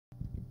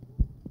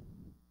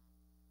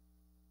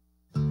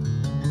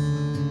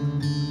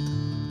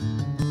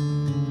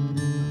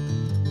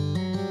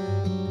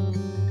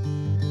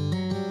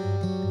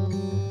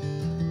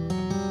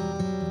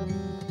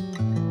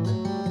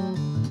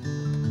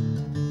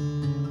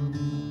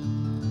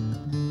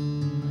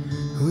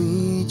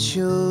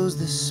chose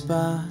the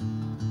spot,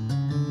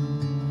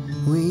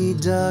 we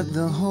dug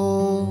the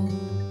hole,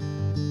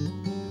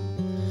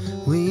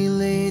 we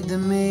laid the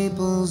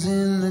maples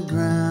in the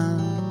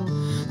ground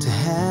to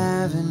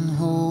have and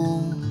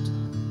hold.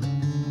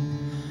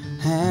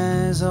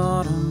 As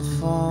autumn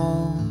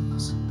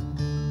falls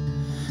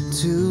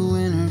to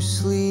winter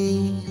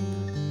sleep,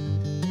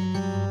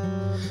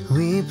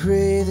 we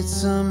pray that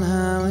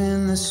somehow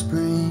in the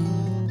spring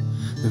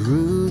the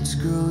roots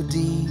grow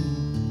deep.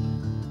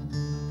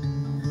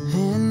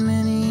 And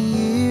many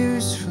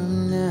years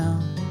from now,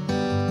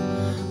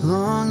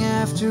 long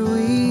after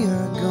we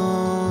are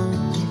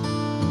gone,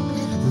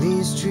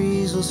 these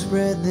trees will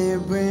spread their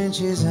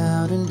branches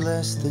out and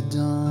bless the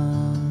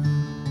dawn.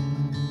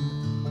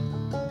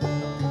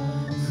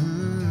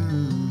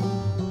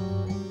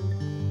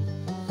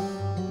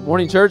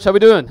 Morning, church. How we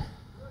doing?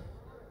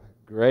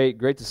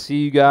 Great to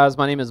see you guys.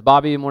 My name is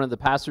Bobby. I'm one of the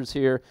pastors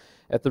here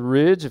at the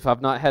Ridge. If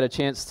I've not had a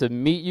chance to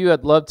meet you,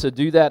 I'd love to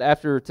do that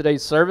after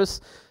today's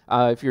service.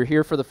 If you're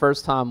here for the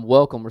first time,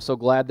 welcome. We're so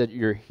glad that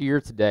you're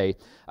here today.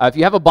 If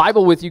you have a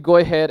Bible with you, go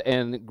ahead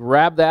and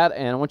grab that,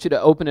 and I want you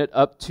to open it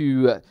up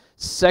to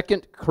 2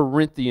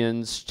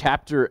 Corinthians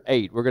chapter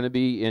 8. We're going to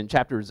be in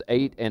chapters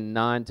 8 and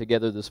 9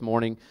 together this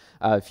morning.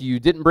 If you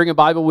didn't bring a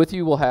Bible with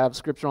you, we'll have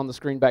scripture on the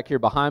screen back here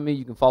behind me.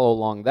 You can follow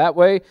along that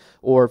way,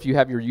 or if you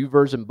have your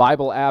YouVersion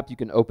Bible app, you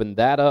can open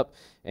that up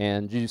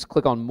and you just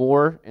click on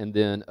More and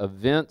then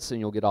Events, and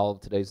you'll get all of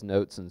today's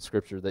notes and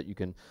scripture that you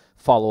can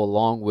follow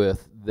along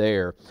with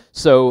there.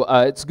 So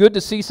it's good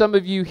to see some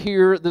of you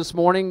here this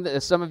morning.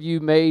 Some of you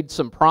made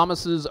some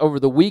promises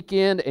over the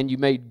weekend, and you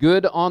made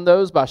good on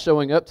those by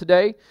showing up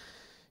today.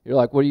 You're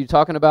like, what are you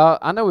talking about?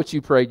 I know what you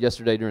prayed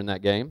yesterday during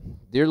that game.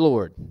 Dear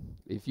Lord,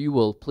 if you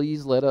will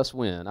please let us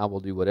win, I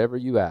will do whatever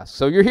you ask.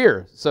 So you're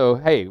here. So,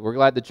 hey, we're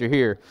glad that you're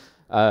here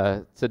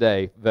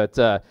today. But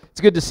it's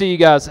good to see you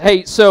guys.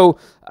 Hey, so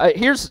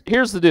here's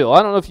the deal.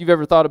 I don't know if you've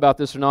ever thought about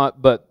this or not,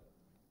 but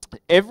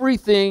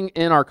everything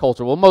in our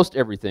culture, well, most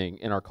everything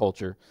in our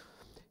culture,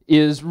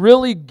 is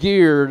really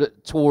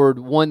geared toward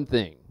one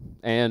thing,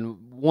 and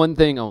one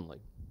thing only.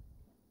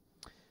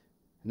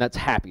 And that's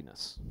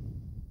happiness.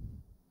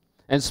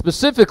 And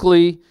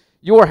specifically,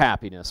 your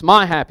happiness,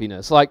 my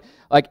happiness. Like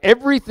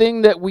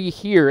everything that we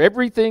hear,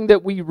 everything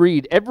that we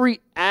read, every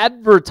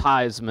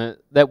advertisement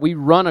that we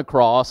run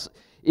across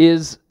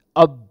is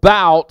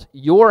about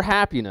your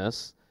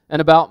happiness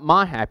and about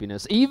my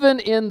happiness. Even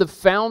in the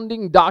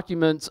founding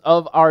documents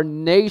of our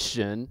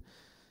nation,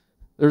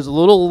 there's a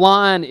little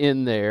line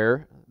in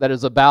there that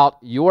is about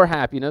your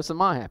happiness and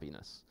my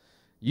happiness.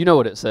 You know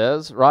what it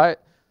says, right?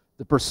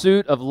 The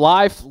pursuit of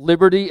life,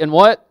 liberty, and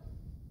what?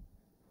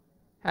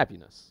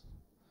 Happiness.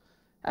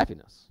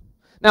 Happiness.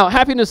 Now,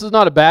 happiness is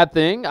not a bad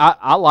thing.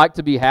 I like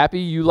to be happy.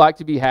 You like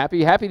to be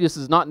happy. Happiness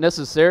is not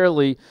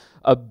necessarily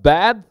a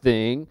bad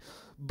thing.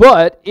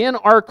 But in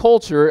our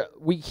culture,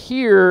 we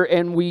hear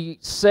and we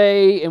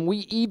say and we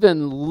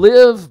even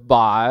live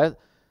by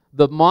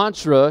the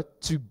mantra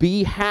to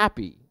be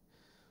happy,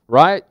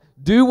 right?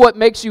 Do what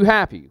makes you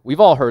happy. We've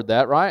all heard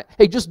that, right?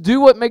 Hey, just do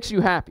what makes you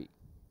happy.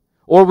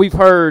 Or we've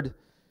heard,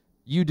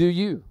 you do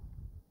you.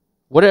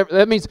 Whatever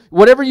that means,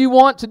 whatever you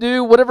want to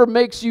do, whatever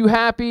makes you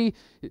happy.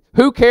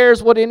 Who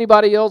cares what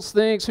anybody else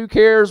thinks? Who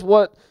cares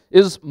what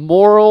is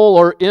moral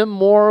or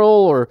immoral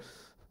or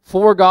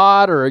for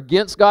God or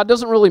against God?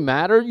 Doesn't really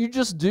matter. You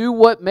just do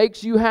what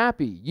makes you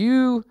happy.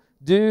 You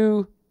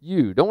do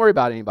you. Don't worry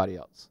about anybody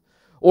else.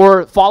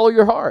 Or follow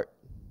your heart.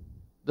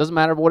 Doesn't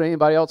matter what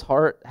anybody else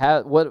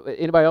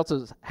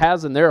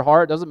has in their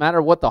heart. Doesn't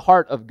matter what the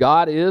heart of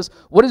God is.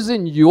 What is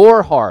in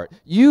your heart?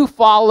 You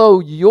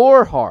follow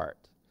your heart.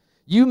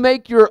 You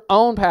make your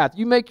own path.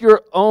 You make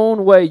your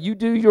own way. You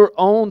do your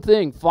own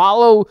thing.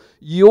 Follow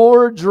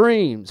your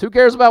dreams. Who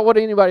cares about what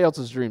anybody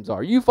else's dreams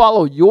are? You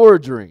follow your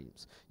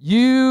dreams.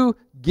 You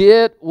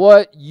get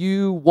what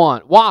you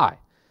want. Why?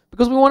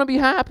 Because we want to be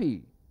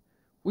happy.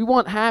 We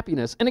want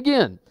happiness. And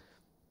again,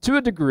 to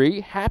a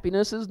degree,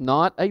 happiness is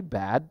not a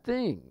bad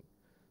thing.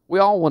 We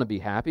all want to be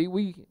happy.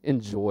 We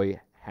enjoy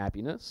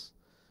happiness.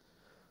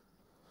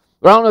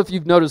 But I don't know if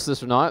you've noticed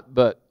this or not,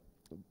 but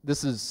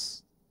this is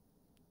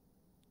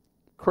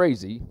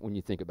crazy when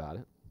you think about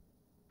it.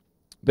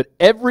 But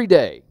every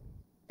day,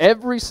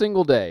 every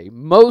single day,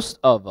 most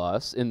of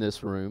us in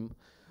this room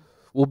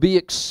will be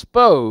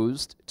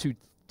exposed to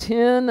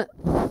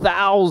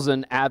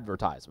 10,000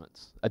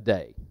 advertisements a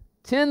day.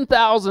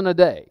 10,000 a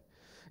day.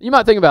 You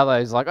might think about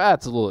that. It's like,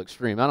 that's a little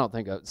extreme. I don't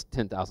think it's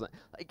 10,000.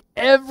 Like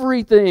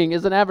everything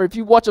is an advert. If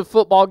you watch a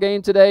football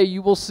game today,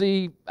 you will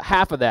see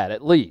half of that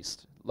at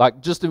least,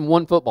 like just in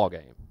one football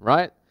game,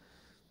 right?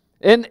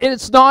 And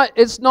it's not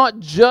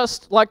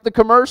just like the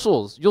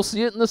commercials. You'll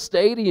see it in the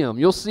stadium.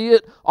 You'll see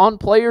it on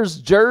players'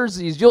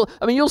 jerseys.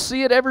 You'll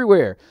see it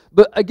everywhere.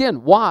 But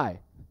again,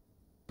 why?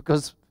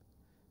 Because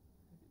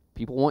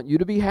people want you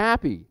to be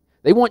happy.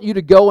 They want you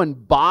to go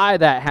and buy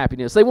that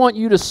happiness. They want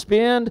you to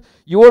spend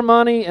your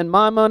money and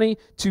my money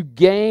to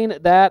gain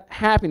that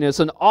happiness.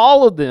 And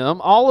all of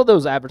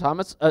those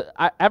advertisements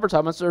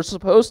are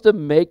supposed to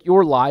make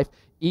your life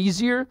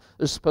easier.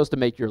 They're supposed to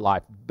make your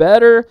life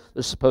better.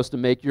 They're supposed to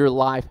make your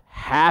life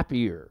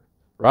happier,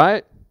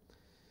 right?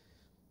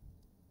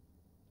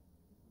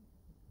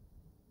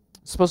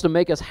 It's supposed to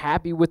make us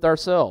happy with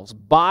ourselves.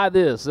 Buy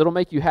this. It'll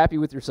make you happy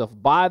with yourself.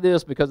 Buy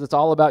this because it's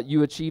all about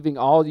you achieving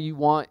all you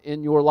want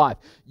in your life.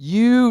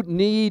 You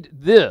need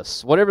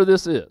this, whatever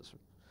this is.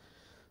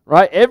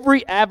 Right?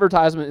 Every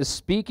advertisement is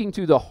speaking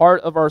to the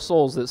heart of our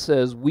souls that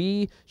says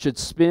we should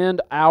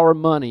spend our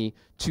money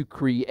to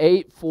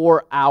create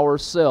for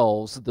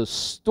ourselves the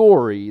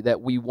story that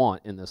we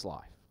want in this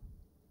life.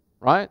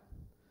 Right?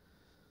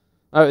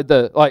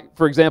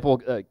 For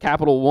example,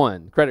 Capital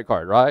One credit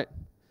card, right?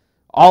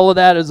 All of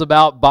that is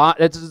about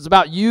it's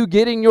about you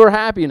getting your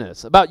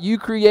happiness, about you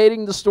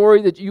creating the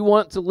story that you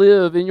want to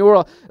live in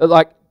your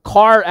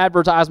car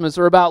advertisements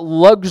are about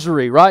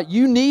luxury, right?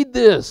 You need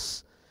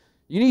this.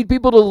 You need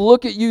people to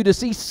look at you to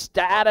see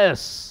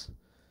status,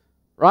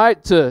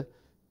 right? To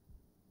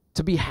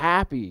be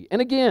happy.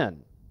 And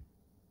again,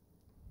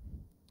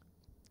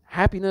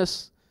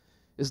 happiness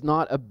is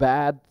not a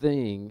bad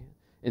thing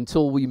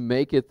until we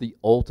make it the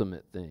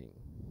ultimate thing.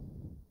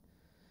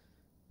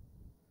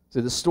 So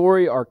the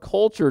story our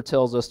culture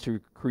tells us to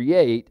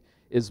create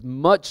is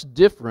much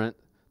different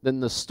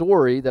than the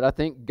story that I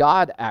think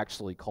God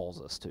actually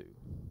calls us to.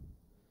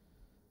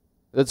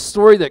 The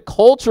story that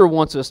culture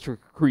wants us to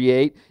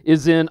create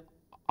is in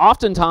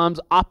oftentimes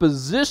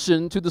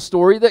opposition to the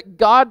story that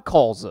God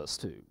calls us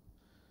to.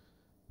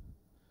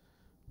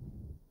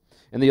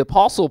 And the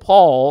Apostle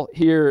Paul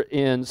here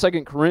in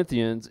 2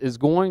 Corinthians is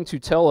going to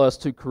tell us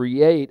to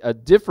create a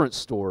different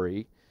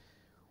story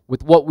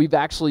with what we've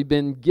actually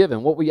been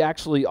given, what we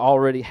actually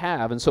already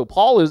have. And so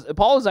Paul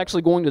is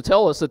actually going to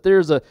tell us that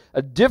there's a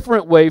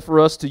different way for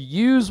us to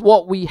use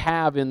what we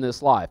have in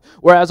this life.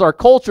 Whereas our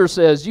culture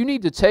says you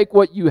need to take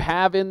what you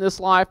have in this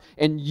life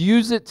and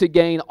use it to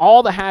gain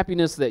all the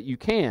happiness that you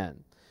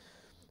can.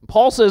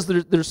 Paul says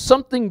there's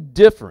something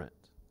different.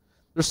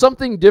 There's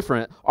something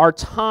different. Our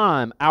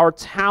time, our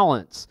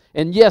talents,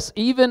 and yes,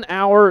 even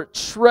our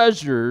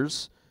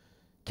treasures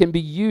can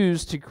be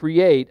used to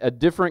create a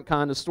different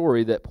kind of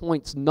story that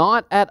points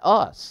not at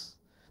us,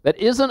 that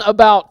isn't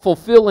about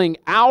fulfilling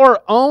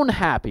our own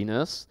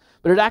happiness,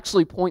 but it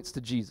actually points to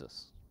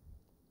Jesus.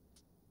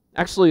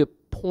 Actually,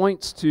 it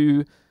points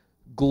to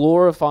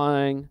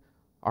glorifying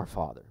our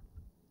Father.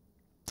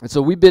 And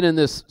so we've been in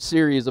this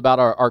series about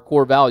our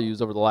core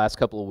values over the last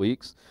couple of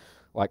weeks.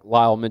 Like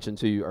Lyle mentioned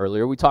to you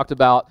earlier, we talked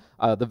about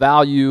the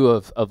value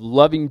of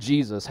loving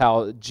Jesus,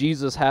 how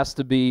Jesus has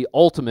to be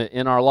ultimate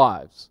in our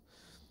lives.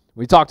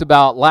 We talked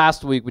about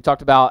last week, we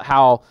talked about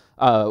how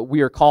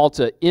we are called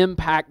to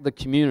impact the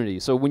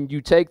community. So when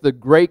you take the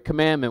great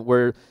commandment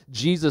where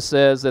Jesus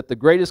says that the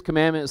greatest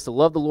commandment is to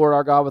love the Lord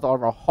our God with all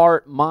of our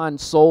heart,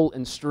 mind, soul,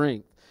 and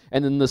strength.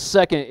 And then the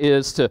second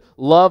is to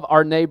love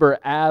our neighbor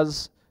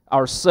as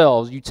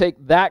ourselves. You take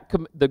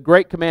the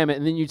great commandment,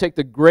 and then you take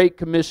the great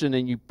commission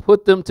and you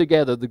put them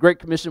together. The great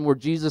commission where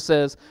Jesus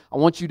says, I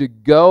want you to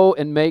go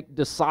and make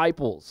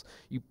disciples.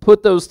 You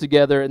put those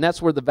together, and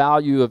that's where the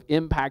value of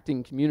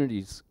impacting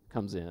communities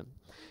comes in.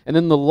 And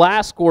then the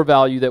last core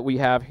value that we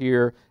have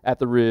here at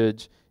the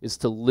Ridge is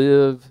to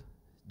live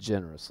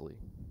generously.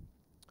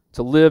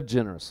 To live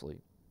generously.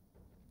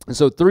 And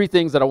so 3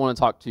 things that I want to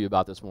talk to you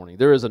about this morning.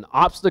 There is an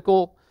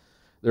obstacle,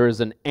 there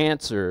is an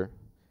answer,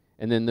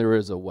 and then there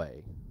is a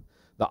way.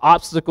 The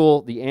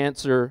obstacle, the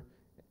answer,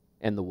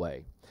 and the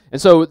way.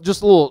 And so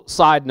just a little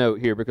side note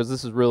here, because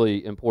this is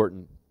really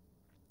important.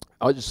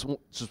 I just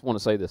want to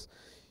say this.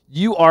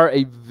 You are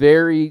a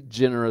very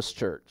generous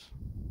church.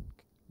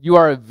 You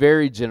are a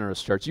very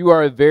generous church. You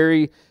are a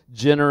very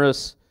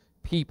generous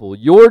people.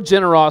 Your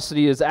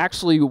generosity is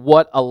actually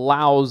what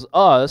allows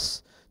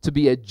us to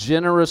be a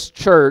generous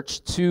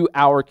church to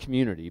our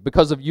community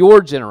because of your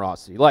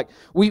generosity. Like,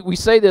 we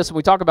say this and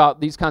we talk about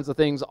these kinds of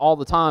things all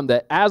the time,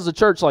 that as a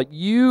church, like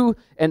you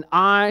and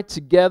I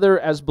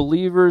together as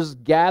believers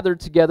gathered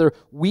together,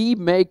 we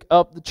make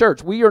up the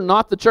church. We are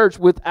not the church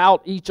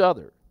without each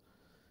other.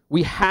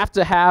 We have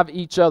to have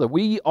each other.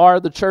 We are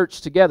the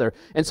church together.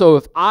 And so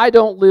if I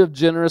don't live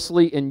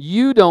generously and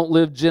you don't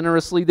live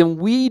generously, then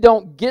we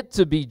don't get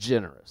to be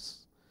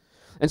generous.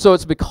 And so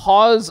it's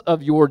because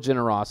of your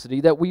generosity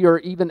that we are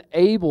even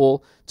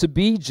able to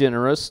be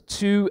generous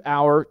to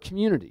our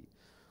community.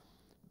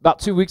 About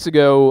 2 weeks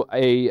ago,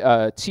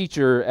 a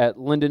teacher at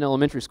Linden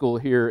Elementary School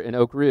here in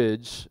Oak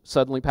Ridge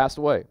suddenly passed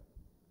away.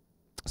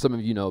 Some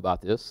of you know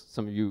about this.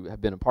 Some of you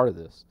have been a part of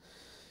this.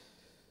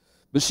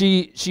 But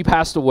she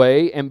passed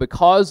away, and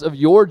because of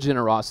your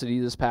generosity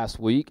this past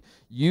week,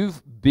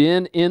 you've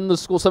been in the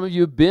school. Some of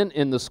you have been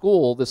in the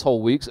school this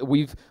whole week. So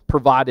we've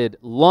provided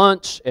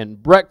lunch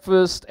and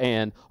breakfast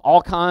and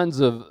all kinds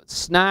of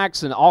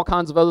snacks and all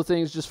kinds of other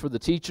things just for the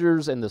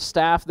teachers and the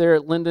staff there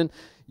at Linden.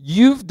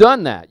 You've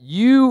done that.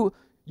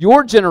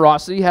 Your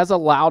generosity has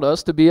allowed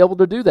us to be able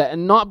to do that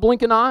and not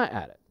blink an eye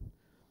at it.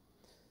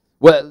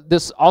 Well,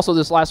 this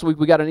last week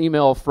we got an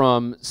email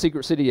from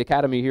Secret City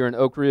Academy here in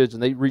Oak Ridge,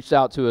 and they reached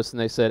out to us and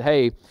they said,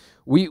 hey,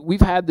 we've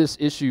had this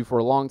issue for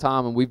a long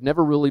time and we've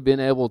never really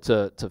been able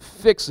to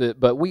fix it,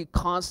 but we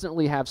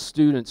constantly have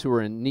students who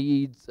are in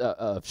need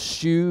of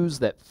shoes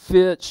that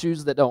fit,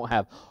 shoes that don't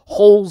have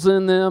holes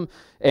in them,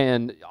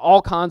 and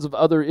all kinds of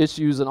other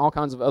issues and all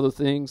kinds of other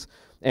things.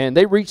 And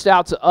they reached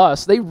out to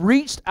us. They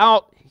reached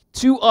out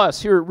to us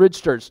here at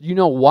Ridge Church. Do you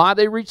know why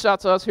they reached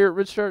out to us here at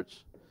Ridge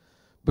Church?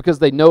 Because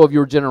they know of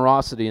your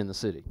generosity in the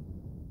city.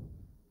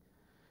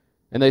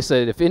 And they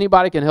said, if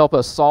anybody can help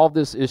us solve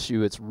this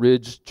issue, it's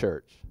Ridge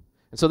Church.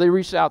 And so they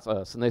reached out to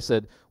us and they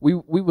said, we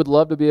would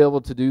love to be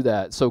able to do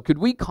that. So could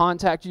we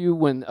contact you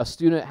when a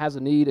student has a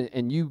need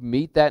and you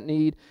meet that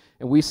need?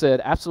 And we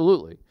said,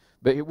 absolutely.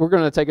 But we're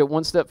going to take it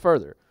one step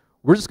further.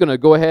 We're just going to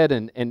go ahead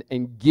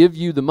and give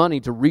you the money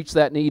to reach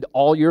that need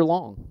all year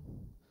long.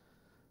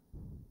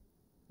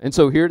 And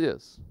so here it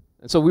is.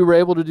 And so we were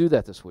able to do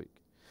that this week.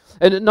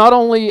 And not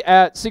only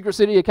at Secret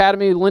City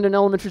Academy, Linden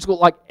Elementary School,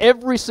 like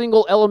every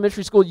single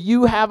elementary school,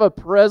 you have a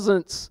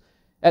presence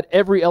at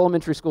every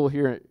elementary school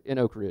here in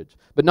Oak Ridge.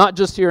 But not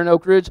just here in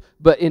Oak Ridge,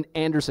 but in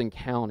Anderson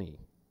County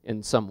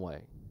in some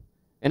way.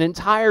 An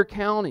entire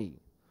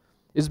county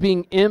is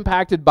being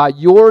impacted by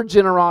your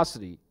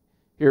generosity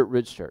here at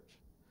Ridge Church,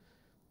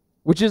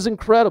 which is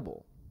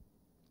incredible.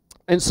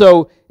 And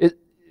so,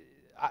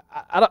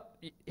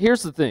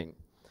 here's the thing.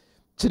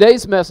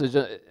 Today's message,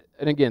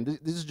 and again,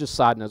 this is just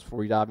side notes before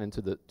we dive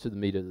into the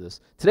meat of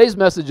this. Today's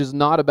message is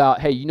not about,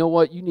 hey, you know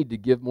what? You need to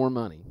give more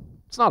money.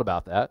 It's not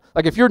about that.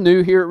 Like if you're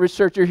new here at Ridge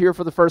Church, you're here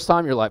for the first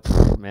time, you're like,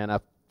 man, I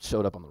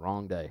showed up on the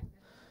wrong day.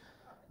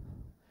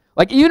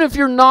 Like even if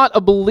you're not a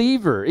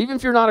believer, even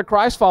if you're not a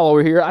Christ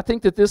follower here, I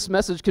think that this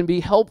message can be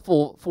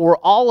helpful for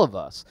all of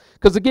us.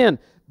 Because again,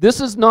 this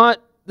is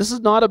not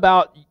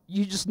about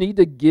you just need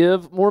to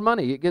give more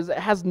money, because it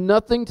has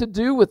nothing to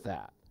do with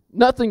that.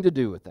 Nothing to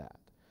do with that.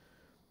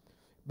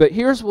 But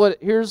here's what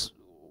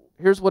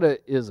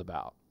it is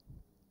about.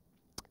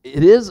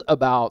 It is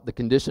about the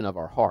condition of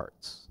our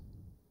hearts.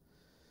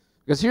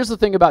 Because here's the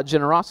thing about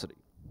generosity.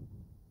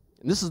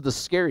 And this is the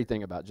scary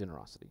thing about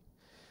generosity.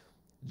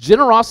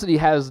 Generosity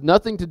has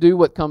nothing to do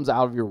with what comes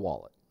out of your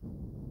wallet.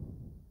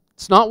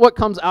 It's not what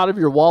comes out of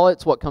your wallet,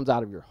 it's what comes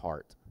out of your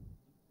heart.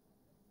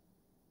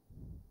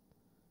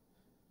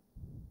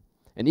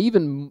 And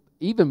even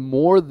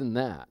more than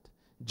that,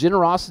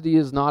 generosity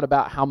is not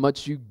about how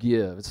much you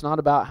give. It's not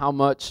about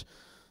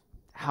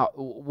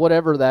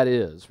whatever that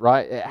is,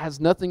 right? It has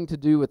nothing to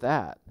do with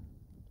that.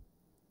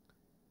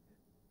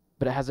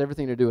 But it has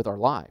everything to do with our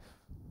life.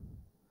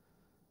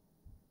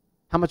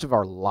 How much of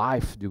our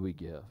life do we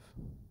give?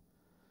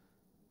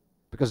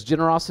 Because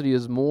generosity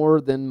is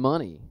more than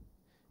money.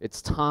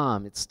 It's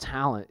time, it's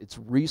talent, it's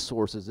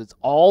resources. It's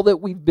all that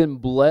we've been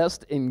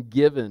blessed and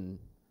given.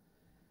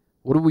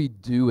 What do we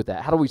do with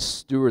that? How do we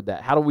steward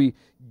that? How do we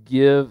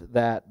give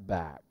that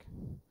back?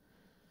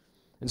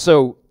 And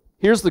so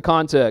here's the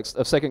context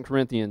of 2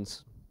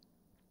 Corinthians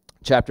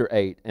chapter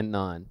 8 and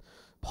 9.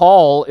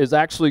 Paul is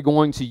actually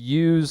going to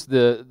use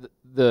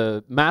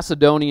the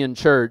Macedonian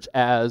church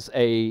as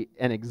an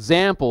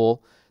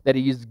example that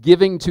he's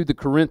giving to the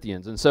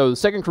Corinthians. And so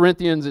 2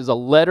 Corinthians is a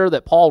letter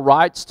that Paul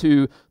writes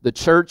to the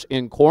church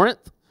in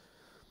Corinth.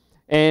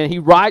 And he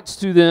writes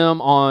to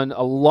them on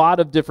a lot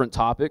of different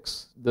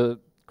topics. The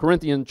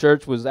Corinthian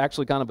church was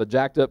actually kind of a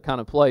jacked up kind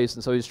of place,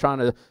 and so he's trying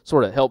to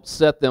sort of help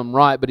set them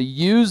right. But he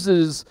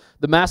uses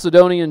the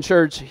Macedonian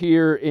church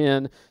here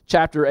in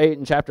chapter 8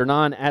 and chapter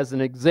 9 as an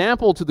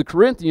example to the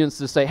Corinthians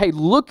to say, hey,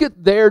 look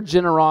at their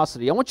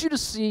generosity. I want you to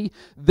see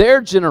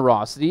their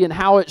generosity and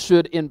how it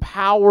should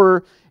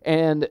empower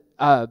and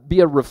be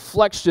a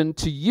reflection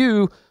to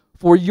you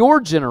for your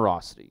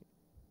generosity,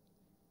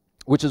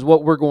 which is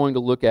what we're going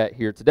to look at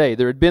here today.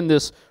 There had been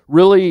this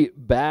really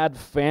bad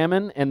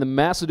famine, and the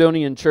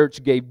Macedonian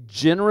church gave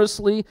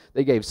generously,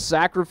 they gave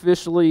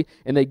sacrificially,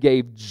 and they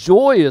gave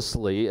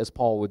joyously, as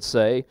Paul would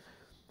say,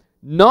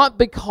 not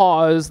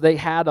because they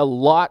had a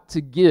lot to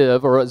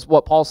give, or as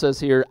what Paul says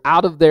here,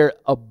 out of their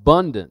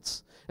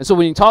abundance. And so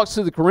when he talks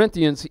to the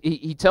Corinthians,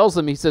 he tells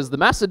them, he says, the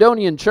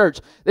Macedonian church,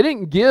 they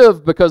didn't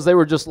give because they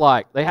were just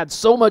like, they had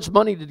so much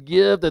money to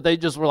give that they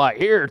just were like,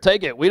 here,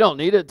 take it, we don't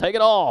need it, take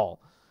it all,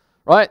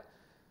 right?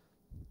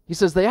 He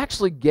says they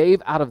actually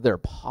gave out of their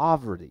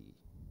poverty.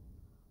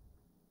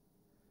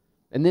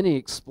 And then he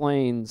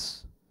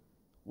explains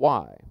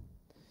why.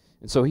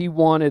 And so he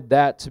wanted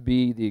that to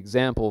be the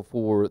example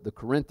for the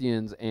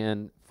Corinthians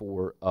and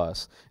for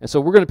us. And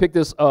so we're going to pick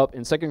this up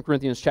in 2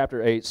 Corinthians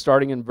chapter 8,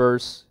 starting in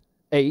verse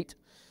 8.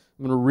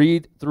 I'm going to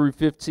read through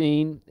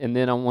 15, and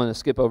then I want to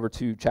skip over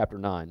to chapter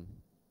 9. It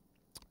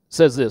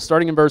says this,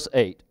 starting in verse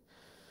 8.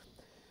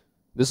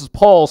 This is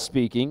Paul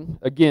speaking,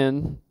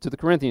 again, to the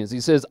Corinthians. He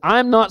says,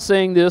 I'm not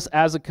saying this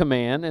as a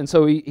command. And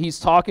so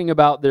he's talking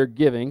about their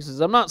giving. He says,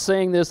 I'm not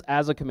saying this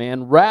as a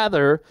command.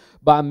 Rather,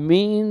 by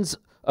means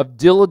of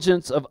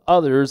diligence of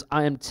others,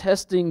 I am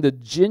testing the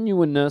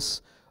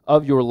genuineness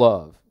of your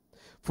love.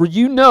 For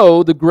you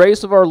know the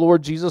grace of our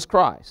Lord Jesus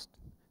Christ,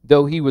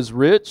 Though he was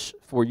rich,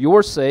 for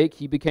your sake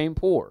he became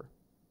poor.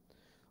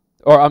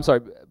 Or, I'm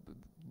sorry,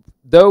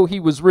 though he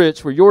was rich,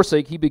 for your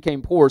sake he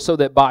became poor, so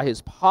that by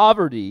his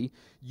poverty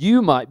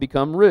you might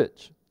become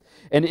rich.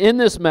 And in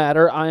this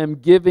matter I am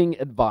giving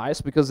advice,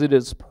 because it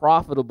is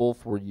profitable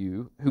for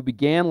you, who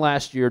began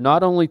last year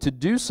not only to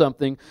do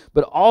something,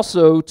 but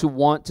also to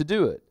want to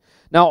do it.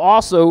 Now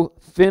also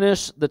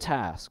finish the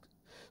task,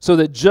 so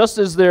that just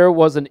as there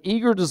was an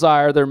eager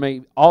desire, there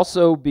may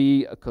also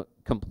be a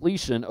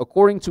completion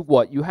according to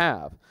what you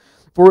have.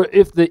 For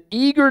if the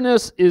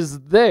eagerness is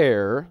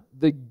there,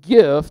 the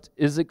gift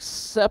is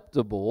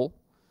acceptable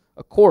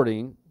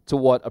according to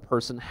what a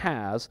person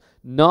has,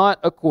 not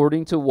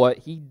according to what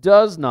he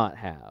does not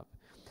have.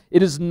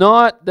 It is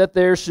not that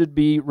there should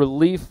be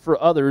relief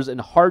for others and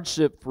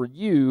hardship for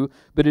you,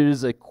 but it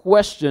is a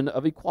question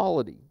of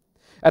equality.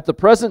 At the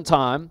present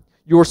time,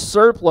 your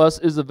surplus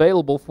is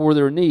available for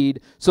their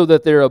need, so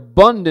that their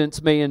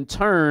abundance may in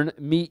turn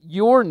meet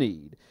your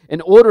need, in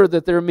order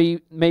that there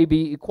may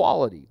be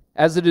equality.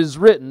 As it is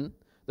written,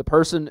 the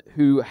person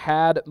who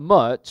had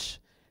much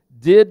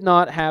did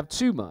not have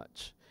too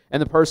much, and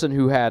the person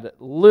who had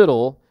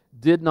little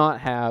did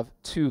not have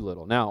too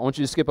little. Now, I want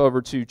you to skip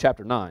over to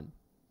chapter 9,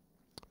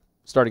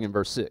 starting in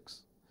verse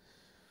 6.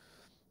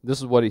 This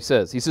is what he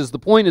says. He says, the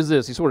point is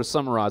this. He sort of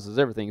summarizes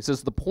everything. He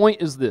says, the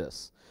point is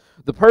this.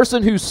 The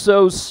person who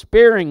sows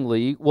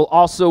sparingly will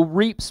also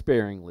reap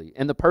sparingly,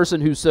 and the person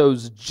who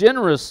sows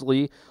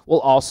generously will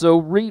also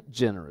reap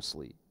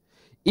generously.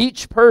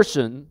 Each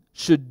person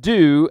should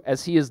do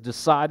as he has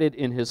decided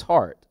in his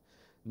heart,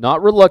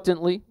 not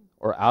reluctantly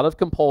or out of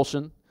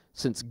compulsion,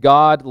 since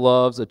God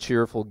loves a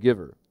cheerful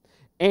giver.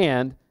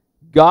 And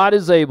God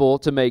is able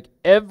to make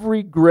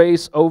every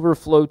grace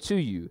overflow to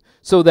you,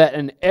 so that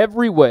in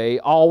every way,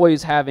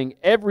 always having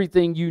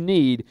everything you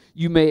need,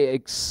 you may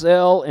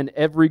excel in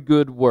every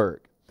good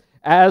work.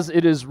 As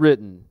it is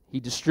written, he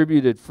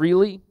distributed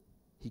freely,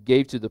 he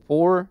gave to the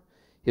poor,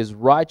 his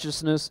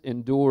righteousness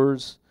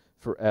endures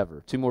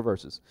forever. 2 more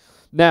verses.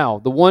 Now,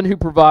 the one who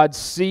provides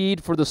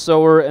seed for the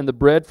sower and the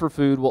bread for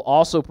food will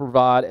also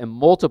provide and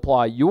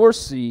multiply your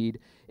seed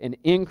and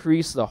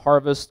increase the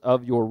harvest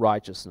of your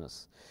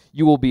righteousness.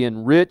 You will be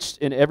enriched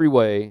in every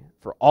way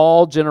for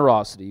all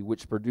generosity,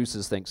 which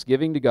produces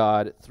thanksgiving to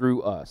God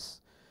through us.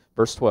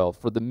 Verse 12,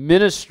 for the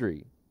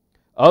ministry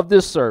of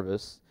this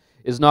service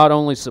is not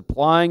only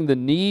supplying the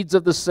needs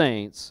of the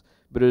saints,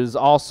 but it is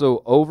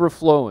also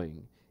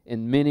overflowing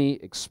in many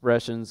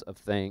expressions of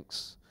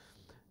thanks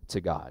to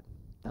God.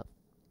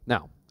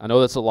 Now, I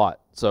know that's a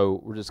lot,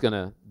 so we're just going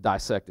to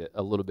dissect it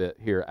a little bit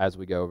here as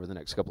we go over the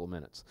next couple of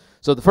minutes.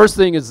 So the first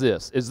thing is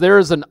this, is there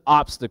is an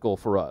obstacle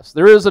for us.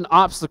 There is an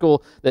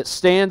obstacle that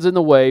stands in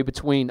the way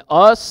between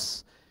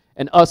us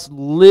and us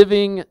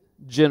living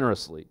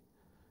generously.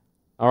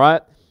 All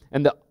right?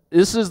 And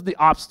this is the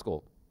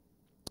obstacle.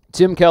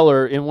 Tim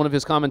Keller, in one of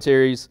his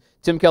commentaries,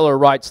 Tim Keller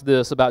writes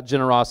this about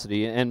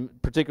generosity,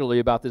 and particularly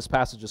about this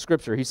passage of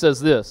Scripture. He says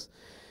this.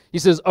 He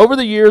says, over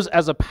the years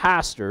as a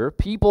pastor,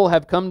 people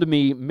have come to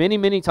me many,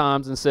 many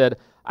times and said,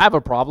 I have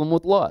a problem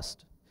with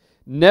lust.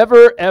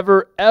 Never,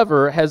 ever,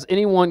 ever has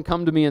anyone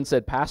come to me and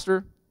said,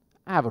 Pastor,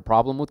 I have a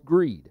problem with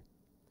greed.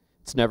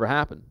 It's never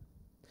happened.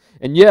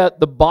 And yet,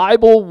 the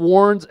Bible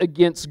warns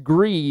against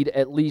greed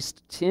at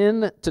least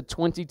 10 to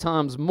 20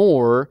 times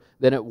more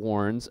than it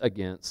warns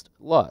against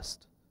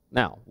lust.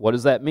 Now, what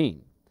does that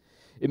mean?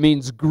 It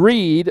means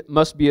greed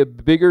must be a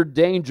bigger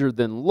danger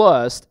than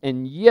lust,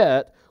 and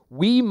yet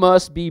we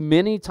must be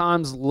many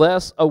times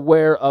less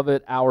aware of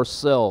it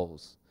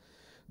ourselves.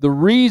 The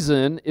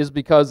reason is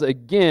because,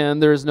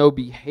 again, there is no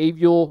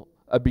behavioral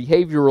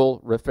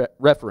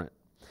referent.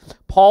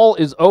 Paul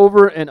is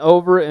over and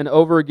over and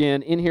over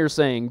again in here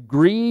saying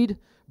greed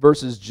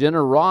versus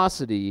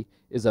generosity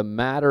is a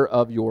matter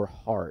of your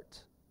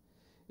heart.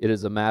 It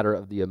is a matter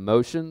of the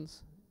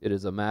emotions. It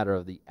is a matter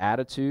of the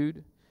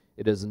attitude.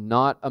 It is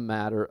not a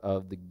matter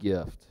of the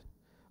gift.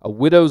 A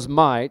widow's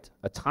mite,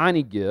 a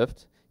tiny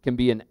gift, can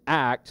be an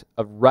act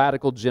of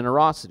radical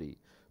generosity,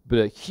 but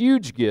a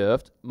huge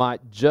gift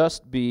might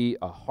just be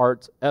a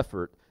heart's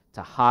effort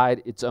to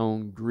hide its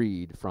own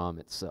greed from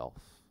itself.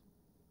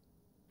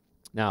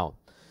 Now,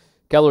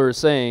 Keller is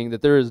saying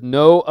that there is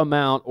no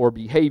amount or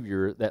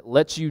behavior that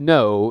lets you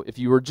know if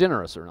you are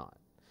generous or not.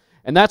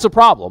 And that's a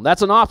problem.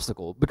 That's an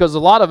obstacle, because a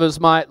lot of us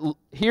might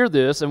hear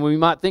this and we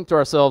might think to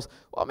ourselves,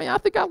 well, I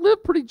think I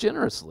live pretty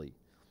generously.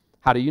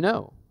 How do you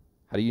know?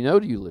 How do you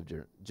know you live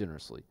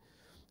generously?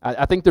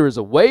 I think there is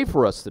a way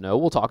for us to know.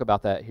 We'll talk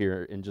about that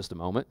here in just a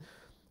moment.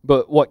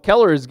 But what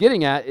Keller is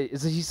getting at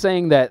is he's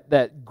saying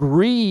that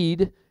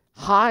greed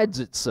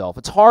hides itself.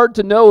 It's hard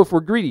to know if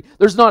we're greedy.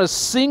 There's not a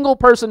single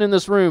person in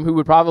this room who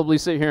would probably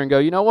sit here and go,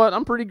 you know what,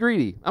 I'm pretty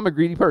greedy. I'm a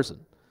greedy person,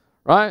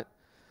 right?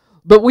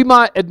 But we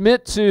might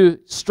admit to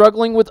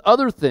struggling with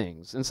other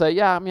things and say,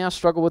 yeah, I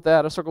struggle with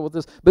that, I struggle with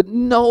this. But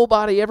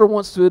nobody ever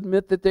wants to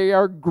admit that they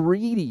are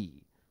greedy.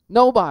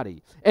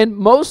 Nobody. And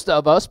most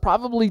of us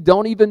probably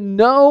don't even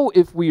know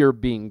if we are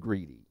being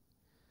greedy.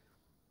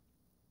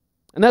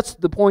 And that's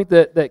the point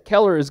that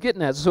Keller is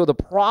getting at. So the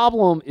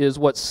problem is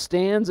what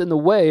stands in the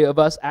way of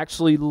us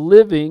actually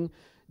living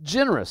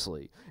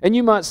generously. And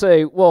you might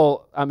say,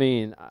 well, I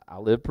mean, I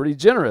live pretty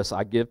generous.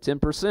 I give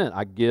 10%.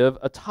 I give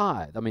a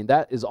tithe. I mean,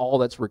 that is all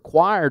that's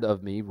required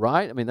of me,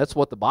 right? I mean, that's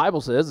what the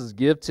Bible says, is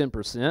give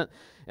 10%.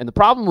 And the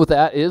problem with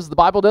that is the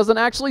Bible doesn't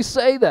actually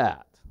say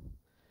that.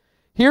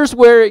 Here's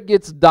where it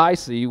gets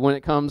dicey when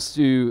it comes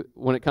to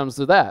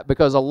that,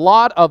 because a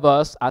lot of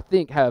us, I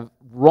think, have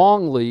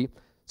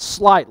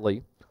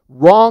slightly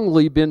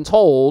wrongly been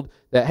told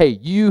that, hey,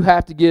 you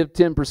have to give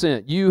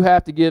 10%. You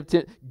have to give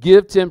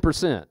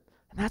 10%.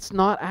 And that's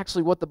not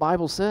actually what the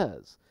Bible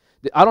says.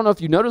 I don't know if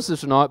you noticed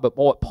this or not, but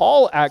what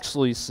Paul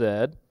actually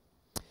said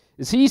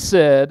is he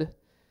said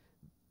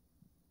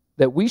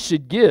that we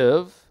should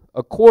give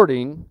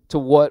according to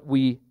what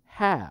we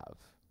have.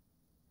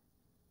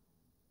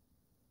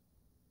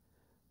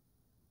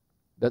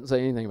 Doesn't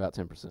say anything about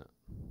 10%.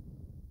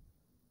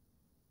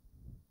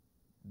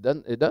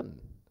 It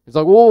doesn't. It's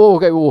like, whoa,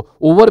 okay, well,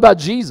 what about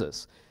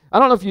Jesus? I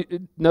don't know if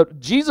you know,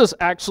 Jesus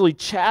actually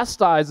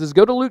chastises.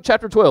 Go to Luke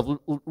chapter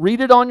 12.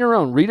 Read it on your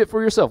own. Read it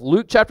for yourself.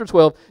 Luke chapter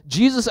 12.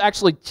 Jesus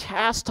actually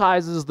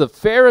chastises the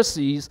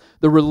Pharisees,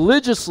 the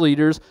religious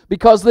leaders,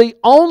 because they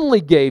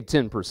only gave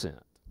 10%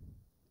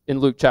 in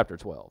Luke chapter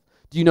 12.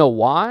 Do you know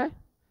why?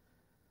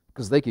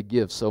 Because they could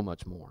give so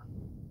much more.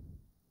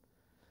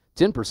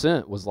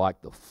 10% was like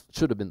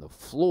should have been the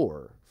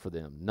floor for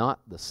them, not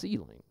the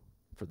ceiling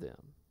for them.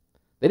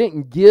 They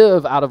didn't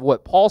give out of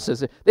what Paul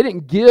says. They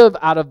didn't give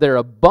out of their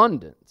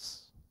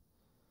abundance.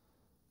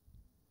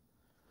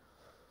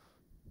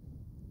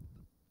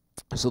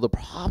 So the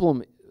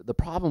problem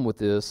with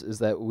this is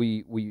that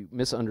we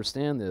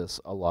misunderstand this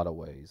a lot of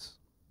ways.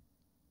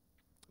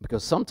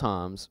 Because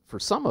sometimes, for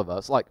some of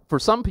us, like for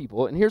some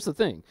people, and here's the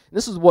thing,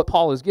 this is what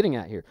Paul is getting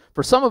at here.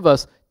 For some of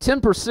us,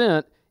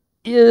 10%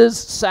 is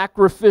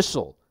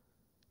sacrificial.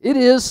 It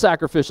is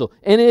sacrificial,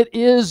 and it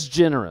is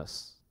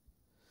generous.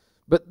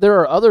 But there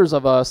are others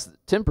of us,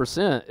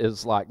 10%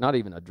 is like not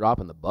even a drop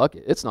in the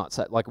bucket. It's not,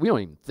 like we don't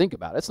even think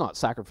about it. It's not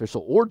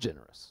sacrificial or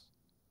generous.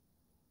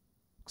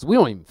 Because we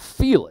don't even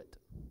feel it.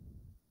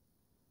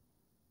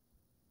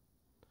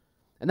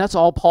 And that's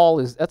all Paul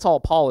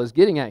is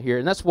getting at here.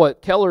 And that's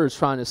what Keller is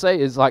trying to say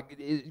is like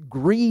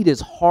greed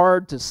is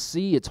hard to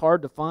see, it's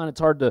hard to find, it's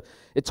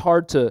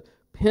hard to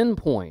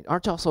pinpoint.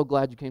 Aren't y'all so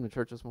glad you came to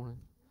church this morning?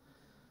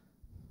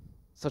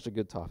 Such a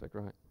good topic,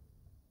 right?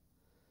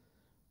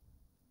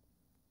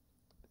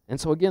 And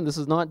so again, this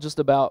is not just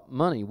about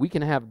money. We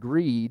can have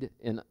greed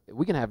in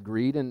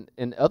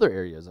other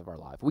areas of our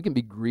life. We can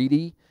be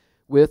greedy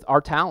with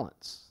our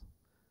talents.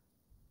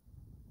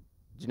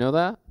 Did you know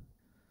that?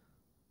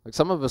 Like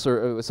some of us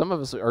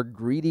are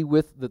greedy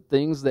with the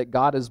things that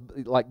God has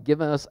like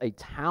given us a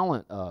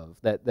talent of,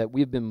 that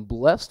we've been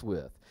blessed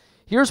with.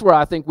 Here's where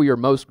I think we are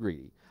most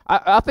greedy.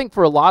 I think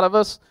for a lot of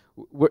us,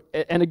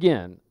 and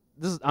again,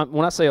 this is,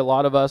 when I say a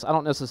lot of us, I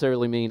don't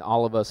necessarily mean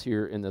all of us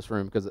here in this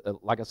room, because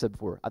like I said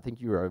before, I think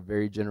you are a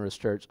very generous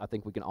church. I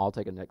think we can all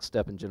take a next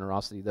step in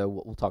generosity, though.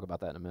 We'll talk about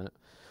that in a minute.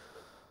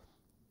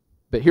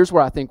 But here's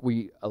where I think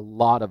a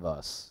lot of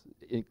us,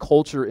 in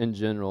culture in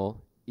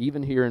general,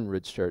 even here in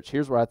Ridge Church,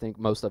 here's where I think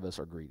most of us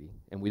are greedy,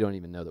 and we don't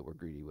even know that we're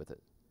greedy with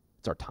it.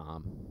 It's our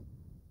time.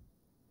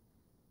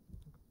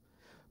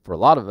 For a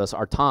lot of us,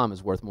 our time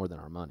is worth more than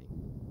our money.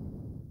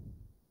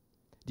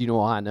 Do you know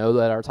why I know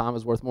that our time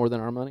is worth more than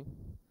our money?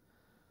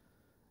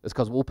 It's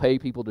because we'll pay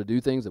people to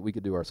do things that we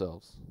could do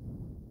ourselves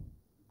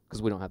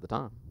because we don't have the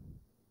time.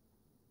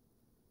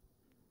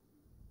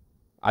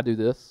 I do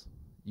this.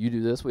 You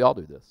do this. We all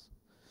do this.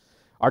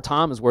 Our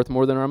time is worth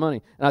more than our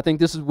money. And I think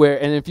this is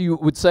where, and if you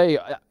would say,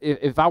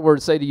 if I were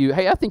to say to you,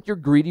 hey, I think you're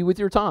greedy with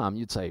your time,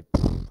 you'd say,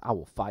 I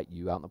will fight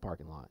you out in the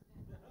parking lot.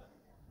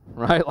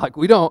 Right? Like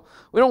we don't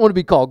want to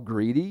be called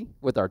greedy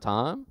with our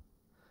time.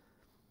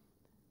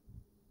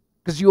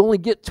 Because you only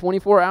get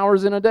 24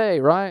 hours in a day,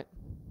 right?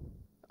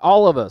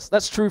 All of us.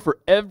 That's true for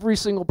every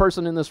single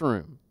person in this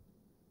room.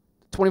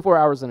 24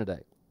 hours in a day.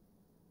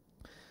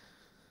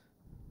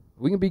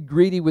 We can be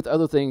greedy with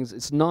other things.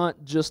 It's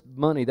not just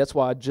money. That's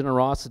why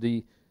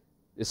generosity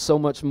is so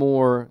much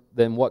more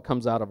than what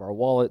comes out of our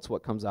wallets,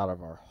 what comes out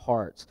of our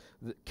hearts.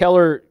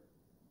 Keller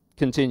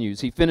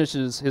continues. He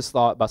finishes his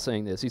thought by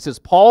saying this. He says,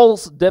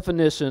 Paul's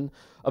definition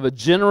of a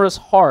generous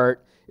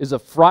heart is a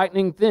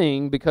frightening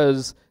thing,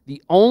 because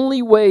the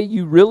only way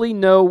you really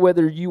know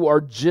whether you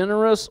are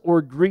generous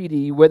or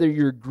greedy, whether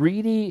you're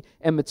greedy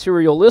and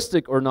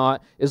materialistic or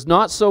not, is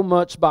not so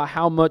much by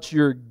how much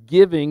you're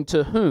giving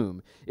to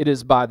whom. It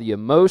is by the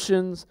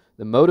emotions,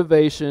 the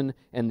motivation,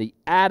 and the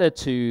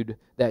attitude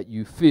that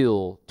you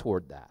feel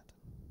toward that.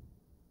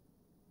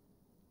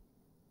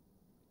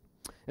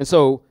 And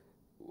so,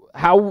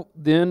 how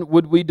then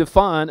would we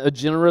define a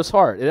generous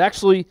heart? It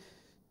actually,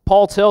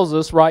 Paul tells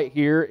us right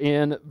here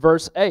in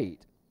verse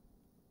 8.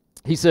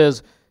 He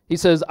says,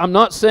 I'm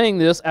not saying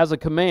this as a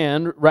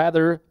command,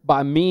 rather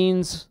by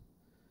means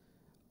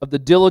of the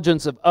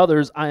diligence of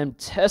others, I am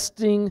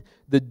testing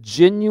the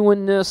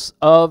genuineness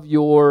of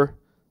your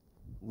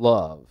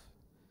love.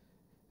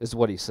 is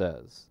what he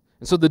says.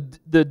 And so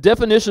the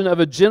definition of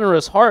a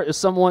generous heart is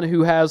someone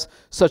who has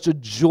such a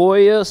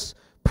joyous,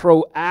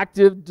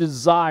 proactive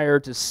desire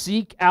to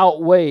seek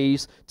out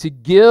ways to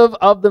give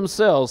of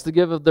themselves, to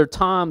give of their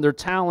time, their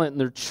talent,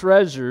 and their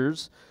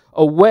treasures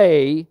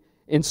away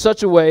in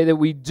such a way that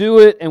we do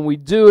it and we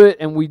do it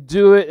and we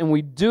do it and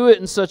we do it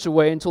in such a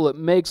way until it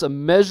makes a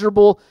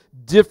measurable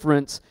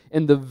difference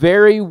in the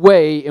very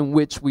way in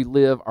which we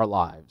live our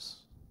lives.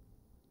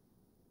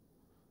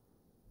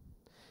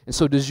 And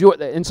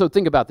so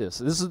think about this.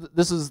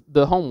 This is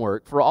the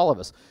homework for all of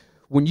us.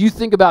 When you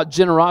think about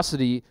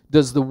generosity,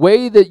 does the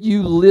way that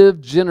you live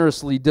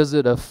generously, does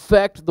it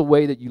affect the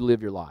way that you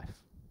live your life?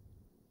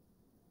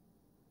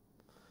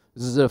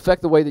 Does it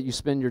affect the way that you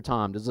spend your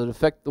time? Does it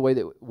affect the way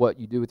that what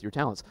you do with your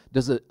talents?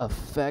 Does it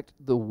affect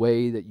the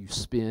way that you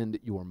spend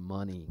your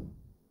money?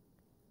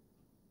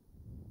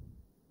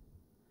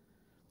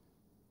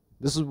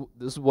 This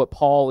is what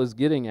Paul is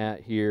getting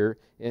at here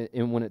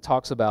in when it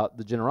talks about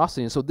the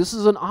generosity. And so this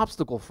is an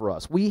obstacle for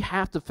us. We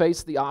have to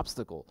face the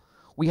obstacle.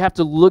 We have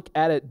to look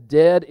at it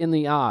dead in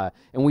the eye,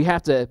 and we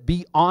have to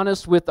be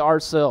honest with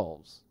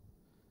ourselves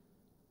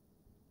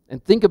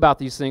and think about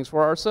these things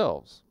for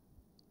ourselves.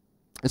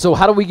 And so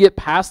how do we get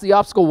past the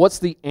obstacle? What's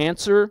the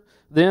answer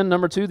then?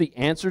 Number 2, the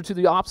answer to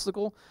the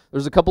obstacle.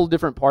 There's a couple of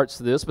different parts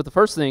to this, but the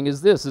first thing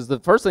is this, is the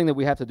first thing that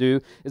we have to do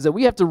is that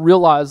we have to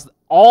realize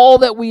all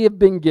that we have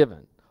been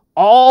given,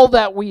 all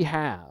that we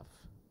have,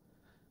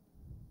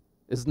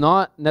 is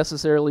not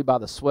necessarily by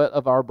the sweat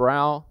of our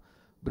brow,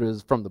 but it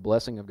is from the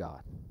blessing of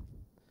God.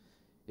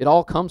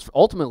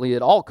 Ultimately,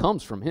 it all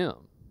comes from Him.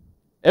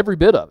 Every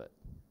bit of it.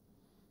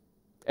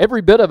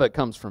 Every bit of it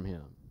comes from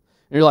Him.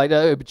 And you're like,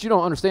 but you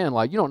don't understand,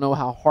 like, you don't know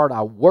how hard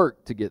I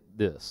worked to get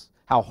this,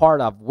 how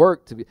hard I've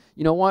worked to be.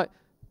 You know what?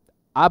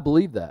 I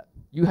believe that.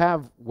 You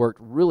have worked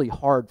really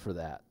hard for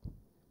that.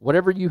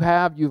 Whatever you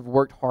have, you've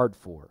worked hard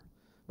for.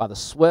 By the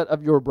sweat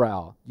of your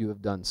brow, you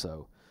have done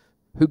so.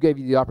 Who gave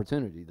you the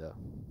opportunity, though?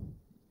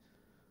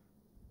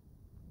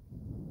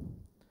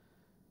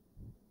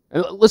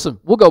 And listen,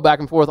 we'll go back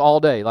and forth all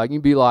day. Like,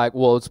 you'd be like,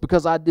 well, it's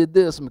because I did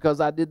this and because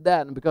I did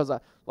that and because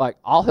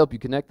I'll help you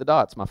connect the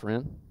dots, my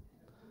friend.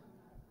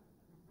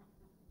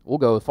 We'll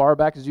go as far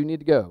back as you need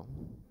to go.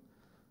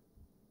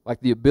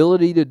 Like the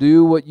ability to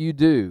do what you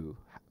do,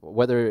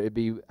 whether it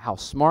be how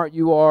smart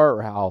you are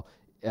or how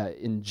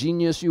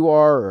ingenious you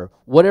are or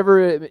whatever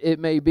it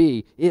may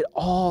be, it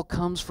all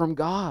comes from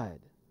God.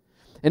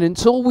 And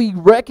until we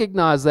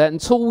recognize that,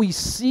 until we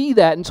see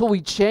that, until we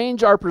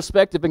change our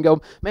perspective and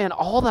go, man,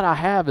 all that I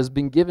have has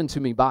been given to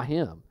me by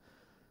Him.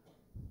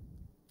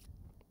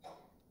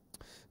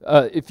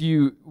 If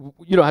you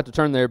don't have to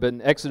turn there, but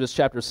in Exodus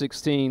chapter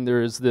 16,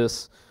 there's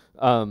this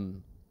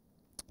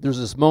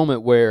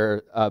moment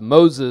where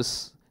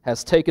Moses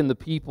has taken the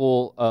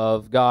people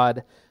of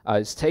God,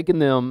 has taken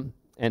them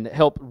and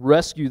helped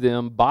rescue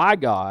them by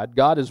God.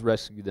 God has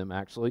rescued them,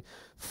 actually,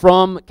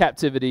 from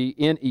captivity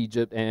in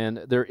Egypt, and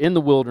they're in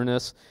the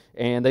wilderness,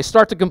 and they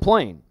start to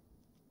complain.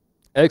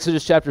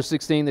 Exodus chapter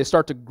 16, they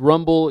start to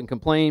grumble and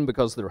complain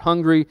because they're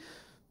hungry.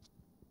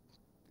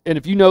 And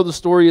if you know the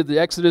story of the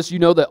Exodus, you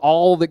know that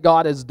all that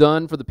God has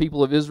done for the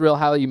people of Israel,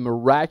 how He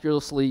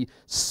miraculously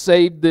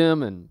saved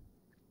them and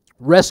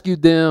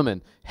rescued them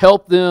and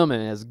helped them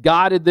and has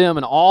guided them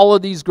and all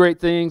of these great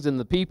things. And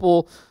the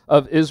people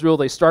of Israel,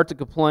 they start to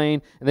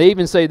complain. And they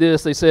even say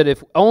this, they said,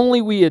 if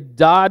only we had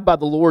died by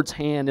the Lord's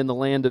hand in the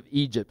land of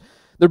Egypt.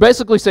 They're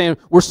basically saying,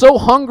 we're so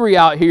hungry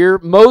out here.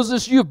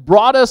 Moses, you've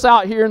brought us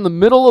out here in the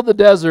middle of the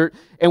desert,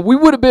 and we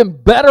would have been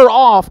better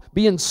off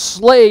being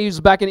slaves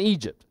back in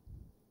Egypt.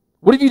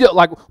 What have you done?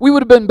 Like, we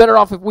would have been better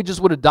off if we just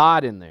would have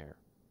died in there.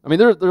 I mean,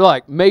 they're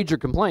like major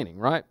complaining,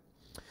 right?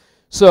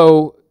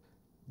 So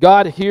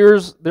God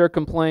hears their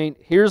complaint,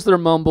 hears their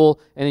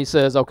mumble, and He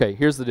says, okay,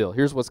 here's the deal.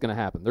 Here's what's going to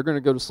happen. They're going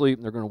to go to sleep,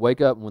 and they're going to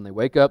wake up, and when they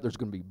wake up, there's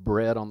going to be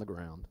bread on the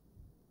ground.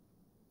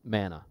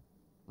 Manna,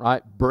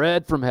 right?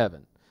 Bread from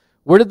heaven.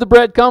 Where did the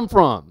bread come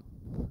from?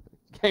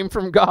 It came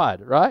from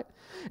God, right?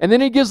 And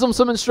then He gives them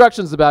some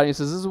instructions about it. He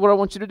says, this is what I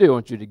want you to do. I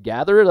want you to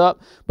gather it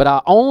up, but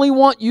I only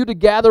want you to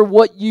gather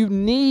what you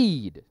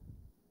need.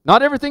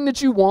 Not everything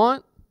that you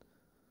want.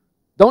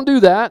 Don't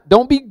do that.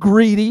 Don't be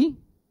greedy.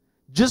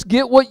 Just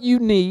get what you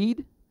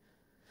need.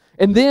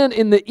 And then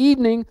in the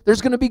evening,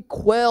 there's going to be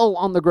quail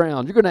on the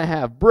ground. You're going to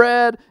have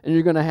bread, and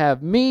you're going to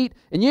have meat,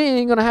 and you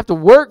ain't going to have to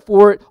work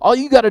for it. All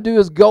you got to do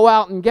is go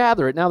out and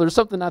gather it. Now, there's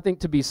something I think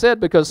to be said,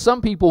 because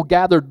some people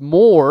gathered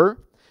more,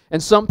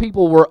 and some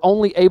people were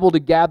only able to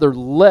gather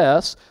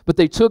less, but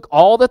they took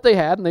all that they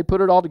had, and they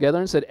put it all together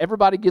and said,